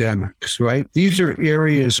pandemics, right? These are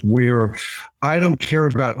areas where I don't care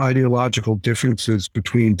about ideological differences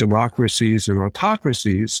between democracies and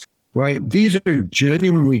autocracies, right? These are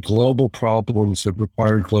genuinely global problems that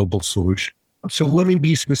require global solutions. So let me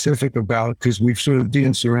be specific about, because we've sort of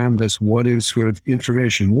danced around this, what is sort of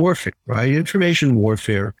information warfare, right? Information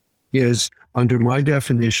warfare is, under my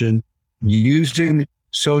definition, using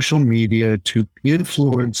social media to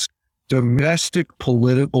influence domestic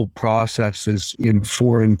political processes in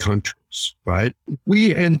foreign countries, right?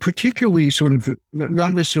 And particularly sort of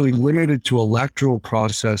not necessarily limited to electoral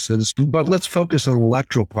processes, but let's focus on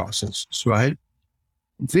electoral processes, right?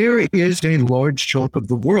 There is a large chunk of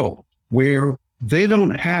the world where they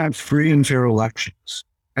don't have free and fair elections.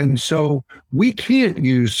 And so we can't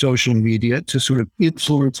use social media to sort of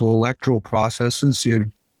influence electoral processes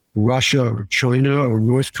in Russia or China or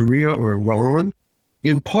North Korea or Iran,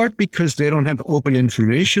 in part because they don't have open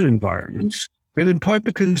information environments, and in part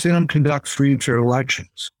because they don't conduct free and fair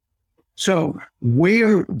elections. So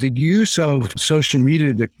where the use of social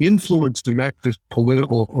media to influence domestic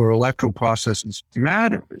political or electoral processes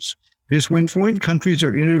matters is when foreign countries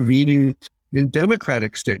are intervening in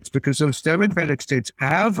democratic states, because those democratic states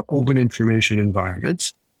have open information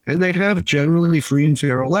environments and they have generally free and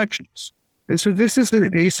fair elections. And so this is an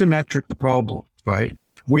asymmetric problem, right?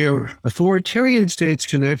 Where authoritarian states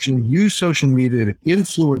can actually use social media to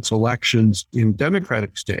influence elections in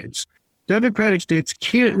democratic states. Democratic states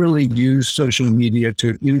can't really use social media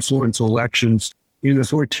to influence elections in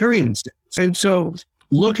authoritarian states. And so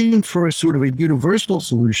looking for a sort of a universal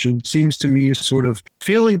solution seems to me sort of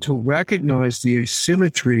failing to recognize the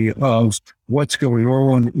asymmetry of what's going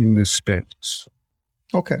on in this space.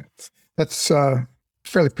 Okay. That's a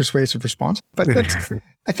fairly persuasive response. But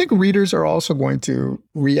I think readers are also going to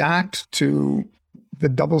react to the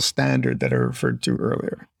double standard that I referred to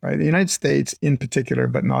earlier, right? The United States in particular,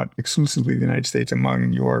 but not exclusively the United States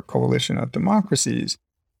among your coalition of democracies,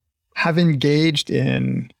 have engaged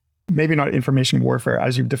in maybe not information warfare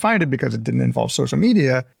as you've defined it because it didn't involve social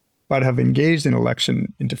media, but have engaged in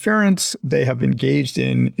election interference. They have engaged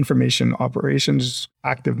in information operations,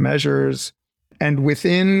 active measures, and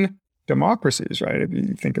within democracies, right? If you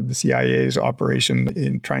think of the CIA's operation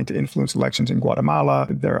in trying to influence elections in Guatemala,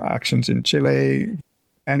 their actions in Chile,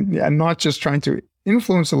 and not just trying to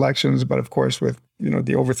influence elections, but of course with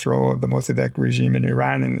the overthrow of the Mossadegh regime in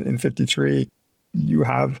Iran in 53, you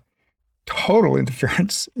have total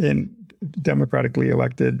interference in democratically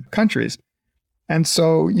elected countries. And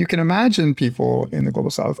so you can imagine people in the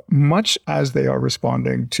Global South, much as they are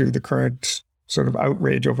responding to the current sort of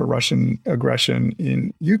outrage over Russian aggression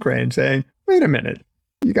in Ukraine, saying, wait a minute,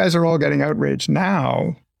 you guys are all getting outraged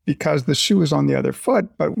now because the shoe is on the other foot.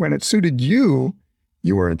 But when it suited you,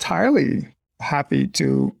 you were entirely happy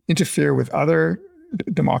to interfere with other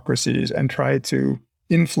democracies and try to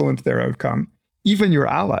influence their outcome, even your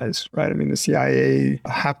allies, right? I mean, the CIA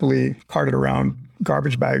happily carted around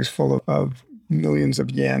garbage bags full of millions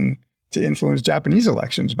of yen to influence Japanese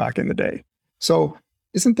elections back in the day. So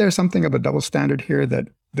isn't there something of a double standard here that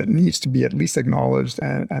needs to be at least acknowledged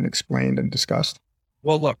and explained and discussed?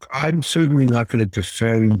 Well, look, I'm certainly not going to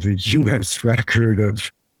defend the U.S. record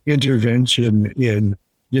of intervention in,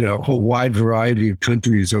 a wide variety of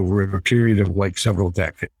countries over a period of like several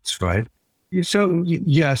decades, right? So,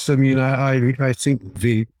 yes, I mean, I think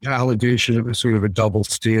the allegation of a sort of a double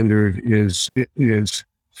standard is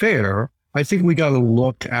fair. I think we got to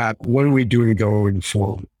look at what are we doing going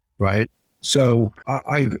forward, right? So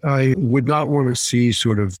I would not want to see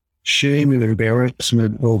sort of shame and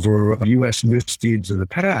embarrassment over U.S. misdeeds of the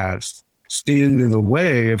past stand in the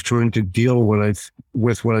way of trying to deal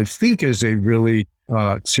with what I think is a really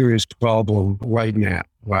serious problem right now,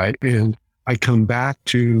 right? And I come back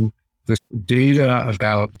to the data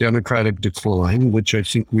about democratic decline, which I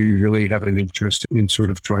think we really have an interest in sort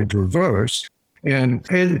of trying to reverse. And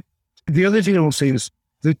the other thing I will say is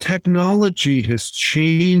the technology has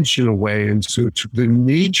changed in a way, and so the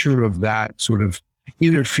nature of that sort of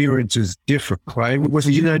interference is different, right? Was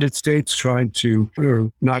the United States did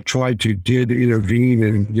intervene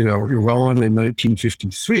in, Iran in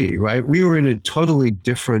 1953, right? We were in a totally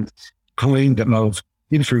different kind of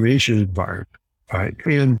information environment, right?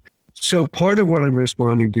 And so part of what I'm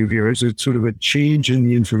responding to here is it's sort of a change in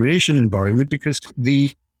the information environment because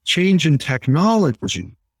the change in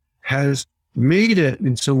technology has made it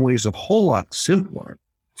in some ways a whole lot simpler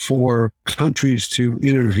for countries to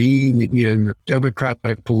intervene in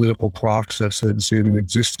democratic political processes in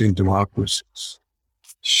existing democracies.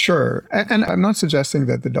 Sure. And I'm not suggesting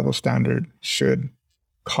that the double standard should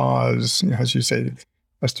cause, as you say,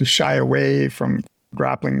 us to shy away from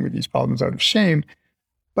grappling with these problems out of shame.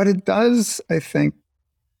 But it does, I think,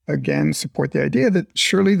 again, support the idea that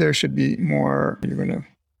surely there should be more, you're going to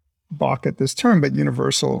balk at this term, but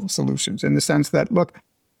universal solutions in the sense that, look,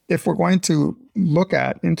 if we're going to look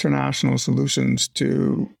at international solutions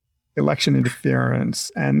to election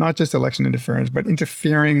interference, and not just election interference, but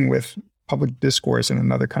interfering with public discourse in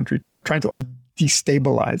another country, trying to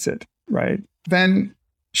destabilize it, right? Then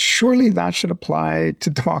surely that should apply to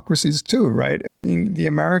democracies too, right? I mean, the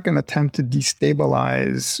American attempt to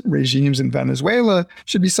destabilize regimes in Venezuela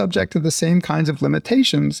should be subject to the same kinds of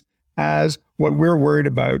limitations as what we're worried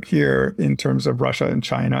about here in terms of Russia and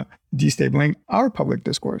China destabilizing our public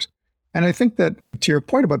discourse. And I think that to your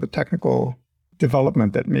point about the technical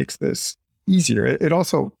development that makes this easier, it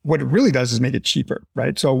also, what it really does is make it cheaper,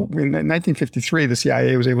 right? So in 1953, the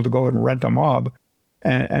CIA was able to go and rent a mob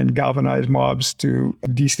and galvanize mobs to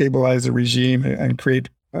destabilize the regime and create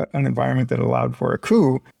an environment that allowed for a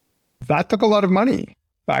coup. That took a lot of money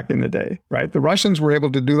back in the day, right? The Russians were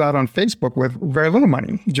able to do that on Facebook with very little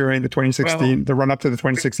money during the run up to the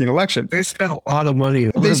 2016 election. They spent a lot of money.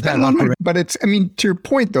 They spent a lot of money. But to your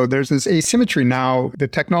point though, there's this asymmetry now. The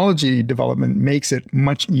technology development makes it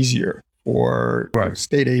much easier for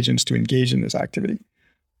state agents to engage in this activity.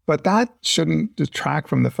 But that shouldn't detract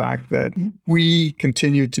from the fact that we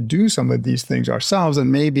continue to do some of these things ourselves,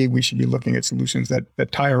 and maybe we should be looking at solutions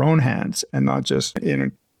that tie our own hands and not just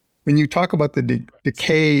when you talk about the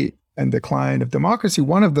decay and decline of democracy,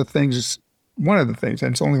 one of the things,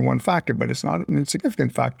 and it's only one factor, but it's not an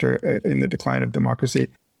insignificant factor in the decline of democracy,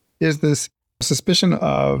 is this suspicion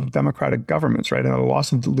of democratic governments, right? And a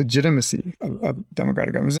loss of the legitimacy of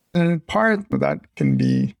democratic governments. And in part, that can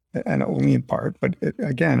be, and only in part, but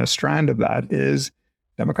again, a strand of that is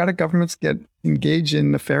democratic governments get engaged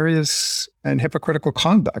in nefarious and hypocritical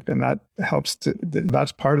conduct. And that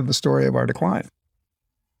that's part of the story of our decline.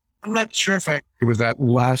 I'm not sure if I agree with that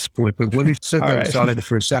last point, but let me set that aside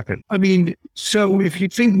for a second. I mean, so if you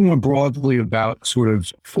think more broadly about sort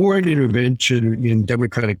of foreign intervention in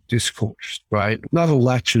democratic discourse, right? Not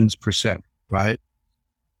elections per se, right?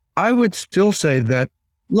 I would still say that,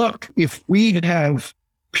 look, if we have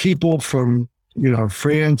people from,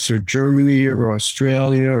 France or Germany or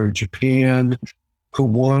Australia or Japan who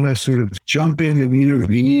want to sort of jump in and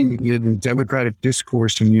intervene in democratic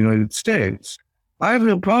discourse in the United States, I have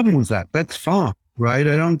no problem with that. That's fine, right?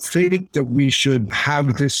 I don't think that we should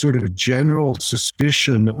have this sort of general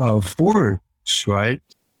suspicion of force, right?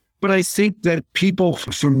 But I think that people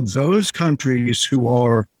from those countries who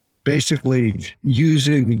are basically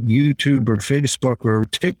using YouTube or Facebook or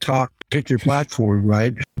TikTok, pick your platform,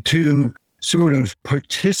 right, to sort of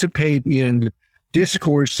participate in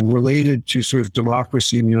discourse related to sort of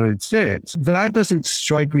democracy in the United States, that doesn't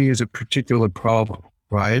strike me as a particular problem.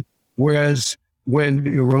 right? Whereas when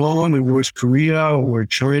Iran or North Korea or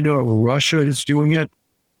China or Russia is doing it,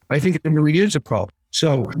 I think it really is a problem.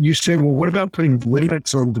 So you say, well, what about putting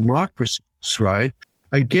limits on democracies, right?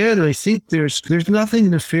 Again, I think there's nothing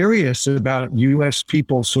nefarious about U.S.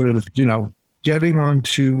 people sort of, getting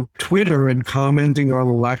onto Twitter and commenting on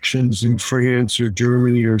elections in France or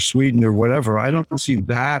Germany or Sweden or whatever. I don't see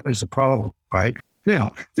that as a problem, right?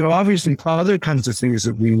 Now, there are obviously other kinds of things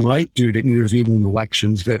that we might do to intervene in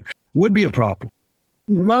elections that would be a problem.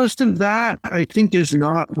 Most of that, I think, is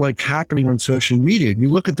not like happening on social media. You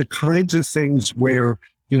look at the kinds of things where,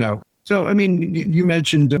 so, I mean, you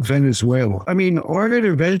mentioned Venezuela. I mean, our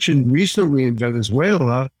intervention recently in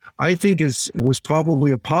Venezuela, I think was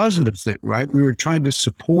probably a positive thing, right? We were trying to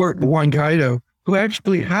support Juan Guaido, who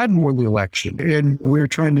actually had won the election. And we were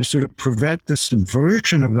trying to sort of prevent the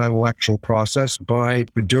subversion of that electoral process by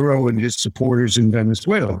Maduro and his supporters in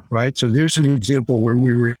Venezuela, right? So there's an example where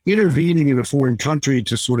we were intervening in a foreign country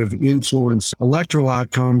to sort of influence electoral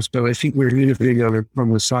outcomes, but I think we're intervening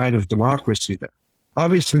from the side of democracy there.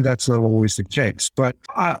 Obviously, that's not always the case, but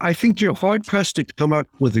I think you're hard-pressed to come up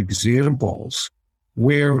with examples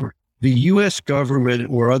where the U.S. government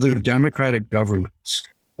or other democratic governments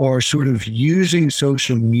are sort of using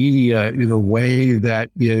social media in a way that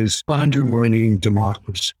is undermining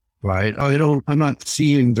democracy, right? I'm not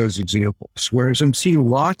seeing those examples, whereas I'm seeing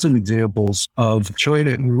lots of examples of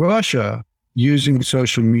China and Russia using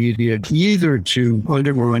social media either to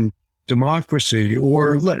undermine democracy,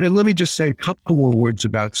 or let me just say a couple more words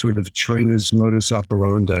about sort of China's modus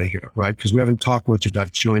operandi here, right? Because we haven't talked much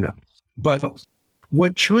about China. But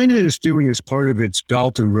what China is doing as part of its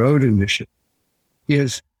Belt and Road Initiative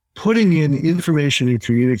is putting in information and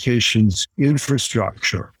communications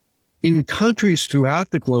infrastructure in countries throughout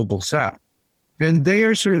the global South. And they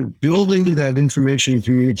are sort of building that information and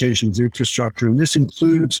communications infrastructure. And this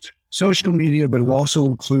includes social media, but it also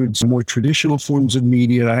includes more traditional forms of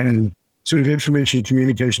media and sort of information and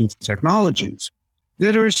communications technologies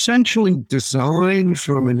that are essentially designed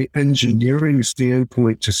from an engineering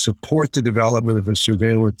standpoint to support the development of a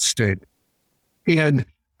surveillance state. And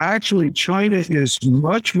actually, China is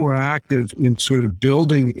much more active in sort of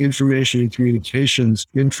building information and communications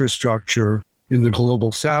infrastructure in the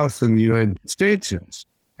global South than the United States is.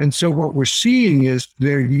 And so what we're seeing is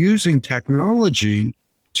they're using technology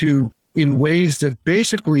in ways that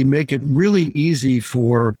basically make it really easy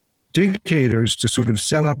for dictators to sort of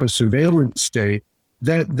set up a surveillance state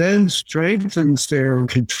that then strengthens their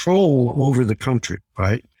control over the country,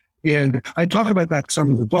 right? And I talk about that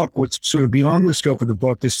some in the book. What's sort of beyond the scope of the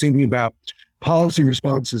book is thinking about policy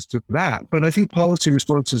responses to that. But I think policy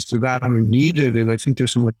responses to that are needed, and I think they're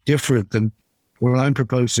somewhat different than what I'm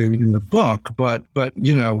proposing in the book. But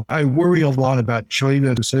I worry a lot about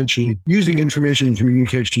China essentially using information and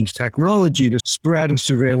communications technology to spread a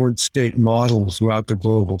surveillance state model throughout the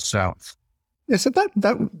global South. Yeah, so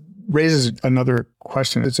that raises another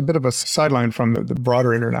question. It's a bit of a sideline from the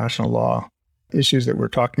broader international law issues that we're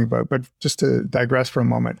talking about. But just to digress for a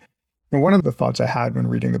moment, one of the thoughts I had when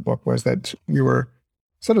reading the book was that you were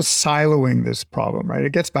sort of siloing this problem, right?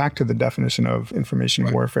 It gets back to the definition of information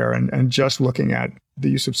warfare and just looking at the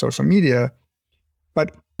use of social media.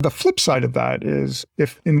 But the flip side of that is,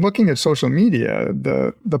 if in looking at social media,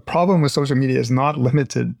 the problem with social media is not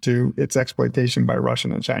limited to its exploitation by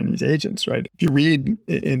Russian and Chinese agents, right? If you read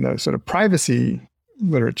in the sort of privacy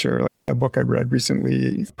literature, like a book I read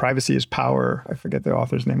recently, Privacy is Power. I forget the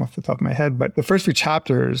author's name off the top of my head, but the first few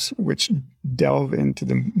chapters, which delve into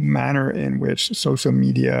the manner in which social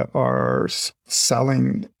media are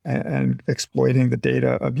selling and exploiting the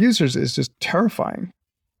data of users, is just terrifying.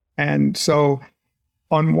 And so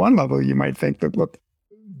on one level, you might think that, look,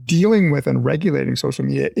 dealing with and regulating social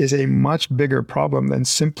media is a much bigger problem than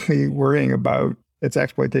simply worrying about its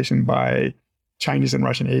exploitation by Chinese and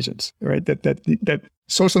Russian agents, right? That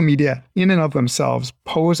social media in and of themselves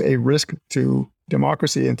pose a risk to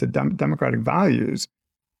democracy and to democratic values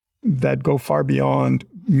that go far beyond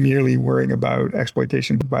merely worrying about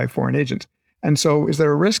exploitation by foreign agents. And so is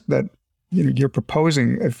there a risk that you're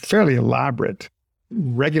proposing a fairly elaborate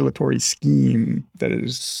regulatory scheme that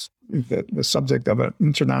is the subject of an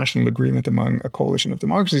international agreement among a coalition of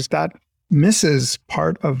democracies that misses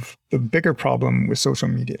part of the bigger problem with social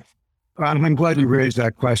media? I'm glad you raised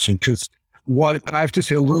that question, because what I have to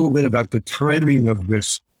say a little bit about the timing of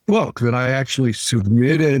this book, that I actually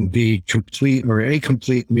submitted a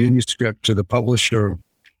complete manuscript to the publisher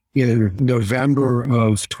in November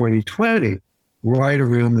of 2020, right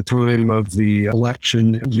around the time of the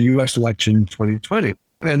election, the U.S. election in 2020.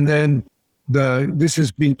 And then this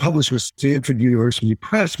is being published with Stanford University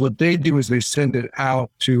Press. What they do is they send it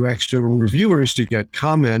out to external reviewers to get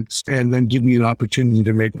comments and then give me an opportunity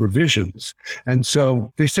to make revisions. And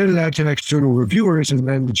so they send it out to external reviewers, and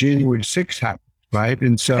then January 6th happened. Right.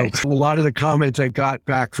 And so a lot of the comments I got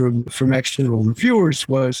back from external reviewers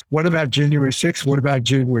was, what about January 6th? What about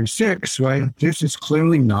January 6th? Right. This is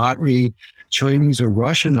clearly not a Chinese or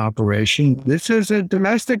Russian operation. This is a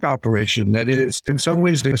domestic operation that is in some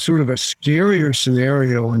ways a sort of a scarier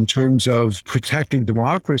scenario in terms of protecting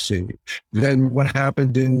democracy than what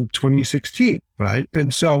happened in 2016. Right.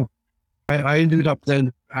 And so I ended up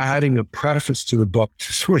then adding a preface to the book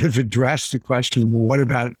to sort of address the question, well, what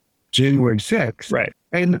about January 6th. Right.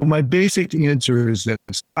 And my basic answer is that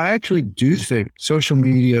I actually do think social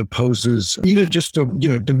media poses, even just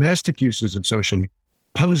domestic uses of social media,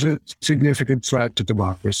 pose a significant threat to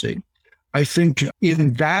democracy. I think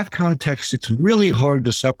in that context, it's really hard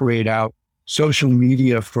to separate out social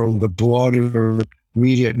media from the broader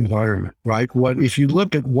media environment, right? If you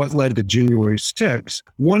look at what led to January 6th,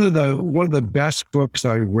 one of the best books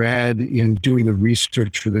I read in doing the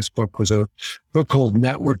research for this book was a book called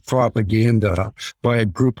Network Propaganda by a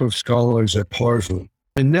group of scholars at Harvard.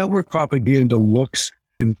 And network propaganda looks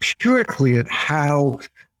empirically at how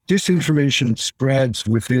disinformation spreads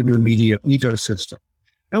within the media ecosystem.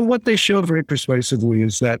 And what they show very persuasively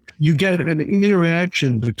is that you get an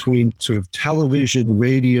interaction between sort of television,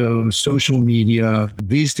 radio, social media,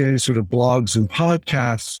 these days sort of blogs and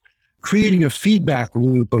podcasts, creating a feedback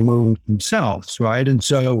loop among themselves, right? And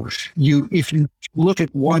so if you look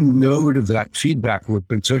at one node of that feedback loop,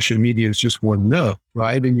 and social media is just one node,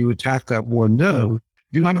 right? And you attack that one node,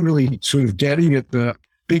 you're not really sort of getting at the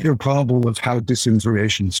bigger problem of how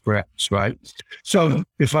disinformation spreads, right? So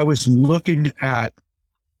if I was looking at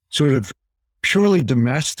sort of purely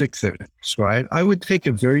domestic things, right, I would take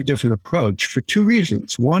a very different approach for two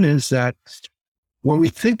reasons. One is that when we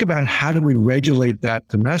think about how do we regulate that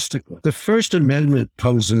domestically, the First Amendment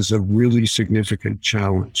poses a really significant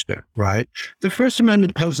challenge there, right? The First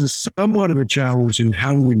Amendment poses somewhat of a challenge in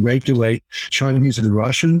how do we regulate Chinese and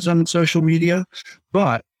Russians on social media,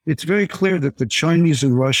 but it's very clear that the Chinese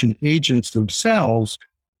and Russian agents themselves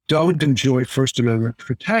don't enjoy First Amendment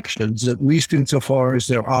protections, at least insofar as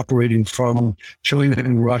they're operating from China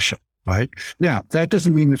and Russia, right? Now, that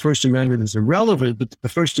doesn't mean the First Amendment is irrelevant, but the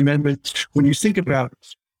First Amendment, when you think about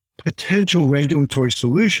potential regulatory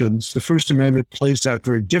solutions, the First Amendment plays out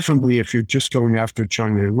very differently if you're just going after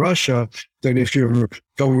China and Russia than if you're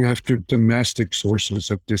going after domestic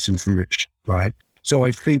sources of disinformation, right? So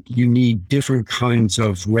I think you need different kinds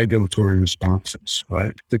of regulatory responses,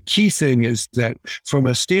 right? The key thing is that from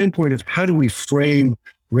a standpoint of how do we frame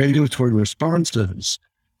regulatory responses,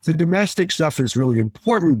 the domestic stuff is really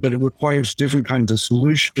important, but it requires different kinds of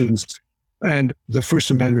solutions. And the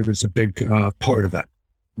First Amendment is a big part of that.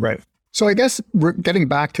 Right. So I guess we're getting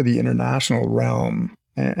back to the international realm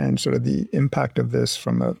and sort of the impact of this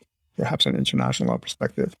from perhaps an international law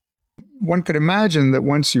perspective. One could imagine that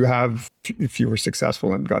once if you were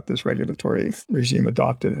successful and got this regulatory regime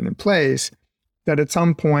adopted and in place, that at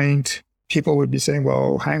some point people would be saying,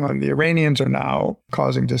 well, hang on, the Iranians are now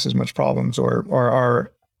causing just as much problems or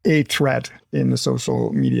are a threat in the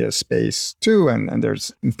social media space too. And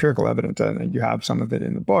there's empirical evidence, and you have some of it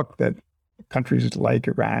in the book, that countries like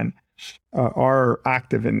Iran are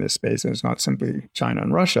active in this space, and it's not simply China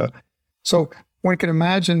and Russia. So one can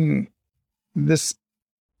imagine this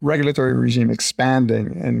regulatory regime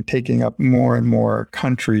expanding and taking up more and more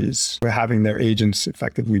countries, having their agents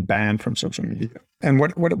effectively banned from social media. And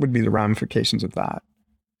what would be the ramifications of that?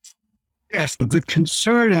 Yes, the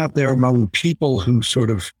concern out there among people who sort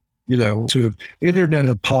of internet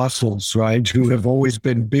apostles, right, who have always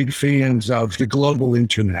been big fans of the global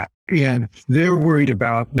internet. And they're worried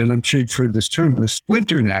about, and I'm sure you've heard this term, the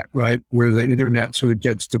splinternet, right, where the internet sort of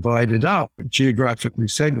gets divided up, geographically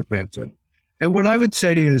segmented. And what I would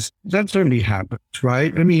say is that's already happened,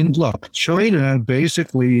 right? I mean, look, China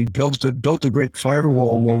basically built a great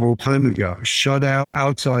firewall a long time ago, shut out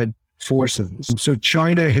outside forces. So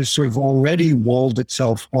China has sort of already walled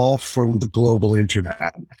itself off from the global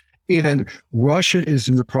internet. And Russia is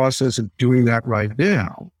in the process of doing that right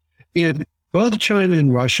now. And both China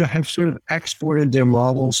and Russia have sort of exported their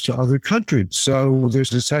models to other countries. So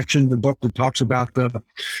there's a section in the book that talks about the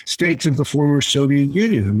states of the former Soviet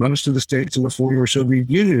Union. And most of the states in the former Soviet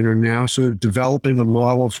Union are now sort of developing a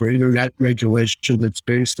model for internet regulation that's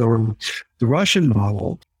based on the Russian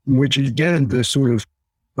model, which again, the sort of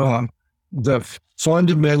the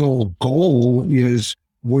fundamental goal is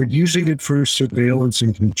we're using it for surveillance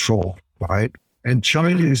and control, right? And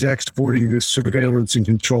China is exporting this surveillance and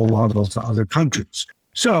control model to other countries.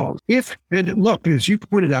 So and look, as you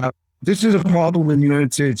pointed out, this is a problem in the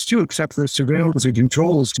United States too, except the surveillance and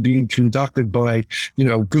control is being conducted by,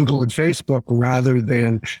 Google and Facebook rather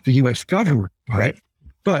than the US government, right?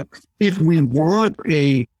 But if we want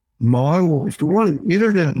a model, if we want an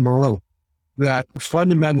internet model that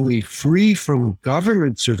fundamentally free from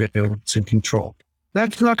government surveillance and control,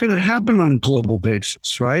 that's not going to happen on a global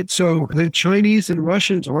basis, right? So the Chinese and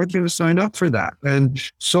Russians aren't going to sign up for that. And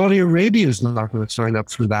Saudi Arabia is not going to sign up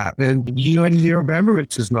for that. And the United Arab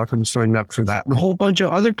Emirates is not going to sign up for that. And a whole bunch of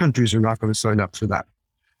other countries are not going to sign up for that.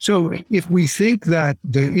 So if we think that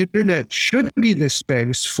the internet should be the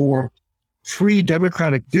space for free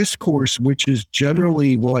democratic discourse, which is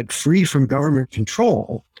generally free from government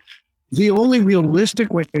control, the only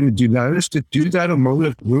realistic way to do that is to do that among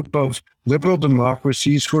a group of liberal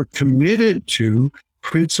democracies who are committed to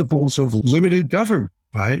principles of limited government,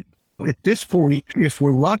 right? At this point, if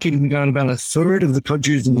we're lucky, we got about a third of the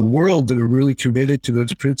countries in the world that are really committed to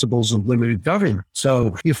those principles of limited government.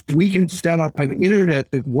 So if we can set up an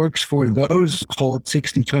internet that works for those, call it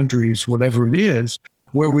 60 countries, whatever it is,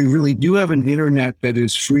 where we really do have an internet that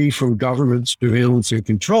is free from government surveillance and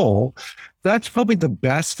control, that's probably the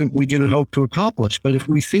best that we can hope to accomplish. But if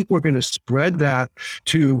we think we're going to spread that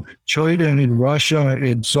to China and Russia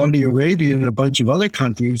and Saudi Arabia and a bunch of other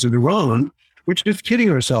countries and Iran, we're just kidding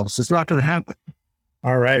ourselves. It's not going to happen.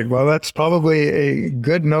 All right. Well, that's probably a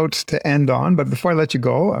good note to end on. But before I let you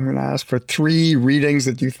go, I'm going to ask for 3 readings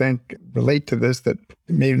that you think relate to this that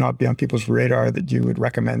may not be on people's radar that you would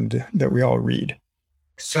recommend that we all read.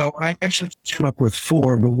 So I actually came up with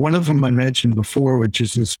 4, but one of them I mentioned before, which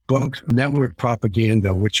is this book, Network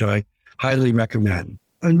Propaganda, which I highly recommend.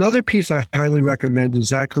 Another piece I highly recommend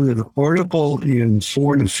is actually an article in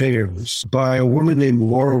Foreign Affairs by a woman named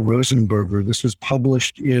Laura Rosenberger. This was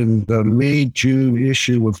published in the May-June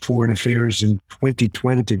issue of Foreign Affairs in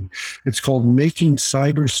 2020. It's called Making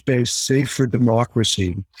Cyberspace Safe for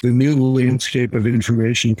Democracy, the New Landscape of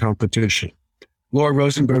Information Competition. Laura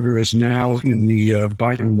Rosenberger is now in the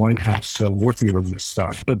Biden White House working on this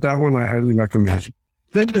stuff, but that one I highly recommend.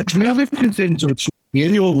 Then the other 2 things are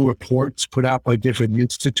annual reports put out by different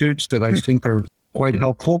institutes that I think are quite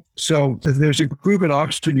helpful. So there's a group at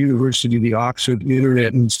Oxford University, the Oxford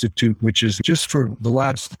Internet Institute, which is just for the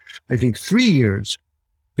last, I think, 3 years,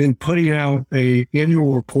 been putting out an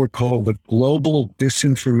annual report called the Global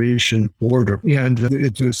Disinformation Order. And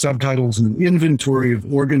the subtitle is an inventory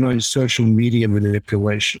of organized social media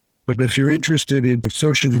manipulation. But if you're interested in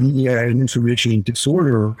social media and information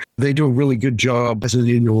disorder, they do a really good job as an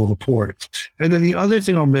annual report. And then the other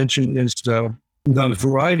thing I'll mention is the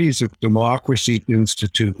Varieties of Democracy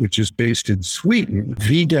Institute, which is based in Sweden,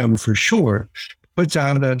 VDEM for short, puts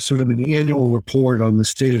out a sort of an annual report on the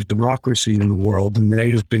state of democracy in the world. And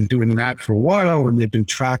they have been doing that for a while, and they've been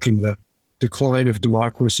tracking the decline of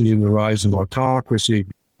democracy and the rise of autocracy.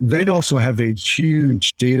 They also have a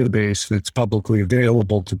huge database that's publicly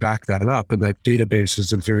available to back that up. And that database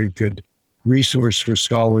is a very good resource for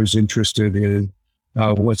scholars interested in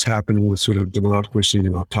what's happening with sort of democracy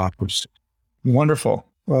and autocracy. Wonderful.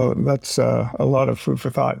 Well, that's a lot of food for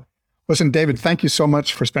thought. Listen, David, thank you so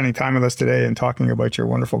much for spending time with us today and talking about your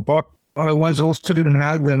wonderful book. I was also going to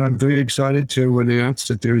add that I'm very excited to announce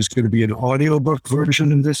that there is going to be an audiobook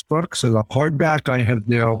version of this book. So the hardback I have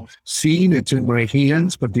now seen, it's in my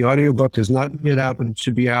hands, but the audiobook is not yet out, but it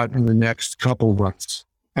should be out in the next couple of months.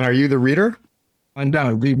 And are you the reader?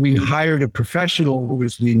 No, we hired a professional who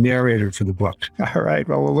was the narrator for the book. All right.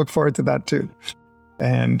 Well, we'll look forward to that too.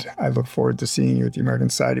 And I look forward to seeing you at the American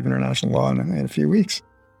Society of International Law in a few weeks.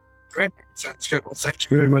 Great. Sounds good. Well, thank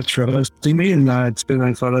you very much for hosting me. And it's been,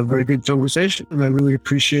 I thought, a very good conversation. And I really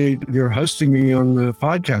appreciate your hosting me on the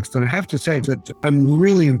podcast. And I have to say that I'm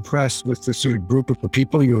really impressed with the sort of group of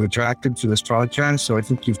people you attracted to this podcast. So I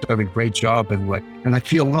think you've done a great job. And I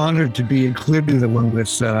feel honored to be included among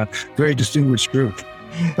this very distinguished group.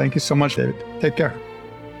 Thank you so much, David. Take care.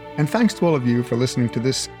 And thanks to all of you for listening to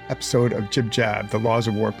this episode of Jib Jab, the Laws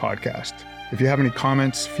of War podcast. If you have any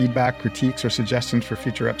comments, feedback, critiques, or suggestions for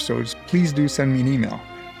future episodes, please do send me an email.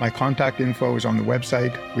 My contact info is on the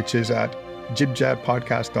website, which is at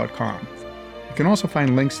jibjabpodcast.com. You can also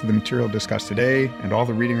find links to the material discussed today and all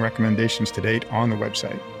the reading recommendations to date on the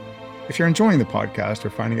website. If you're enjoying the podcast or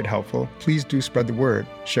finding it helpful, please do spread the word.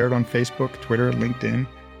 Share it on Facebook, Twitter, LinkedIn,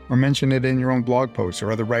 or mention it in your own blog posts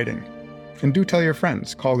or other writing. And do tell your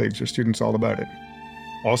friends, colleagues, or students all about it.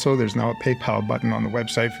 Also, there's now a PayPal button on the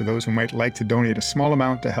website for those who might like to donate a small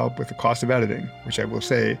amount to help with the cost of editing, which I will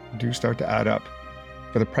say do start to add up.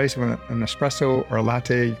 For the price of an espresso or a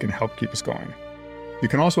latte, you can help keep us going. You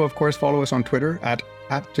can also, of course, follow us on Twitter at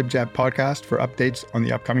JibJabPodcast for updates on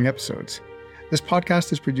the upcoming episodes. This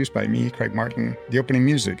podcast is produced by me, Craig Martin. The opening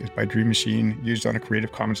music is by Dream Machine, used on a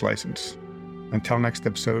Creative Commons license. Until next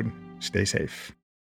episode, stay safe.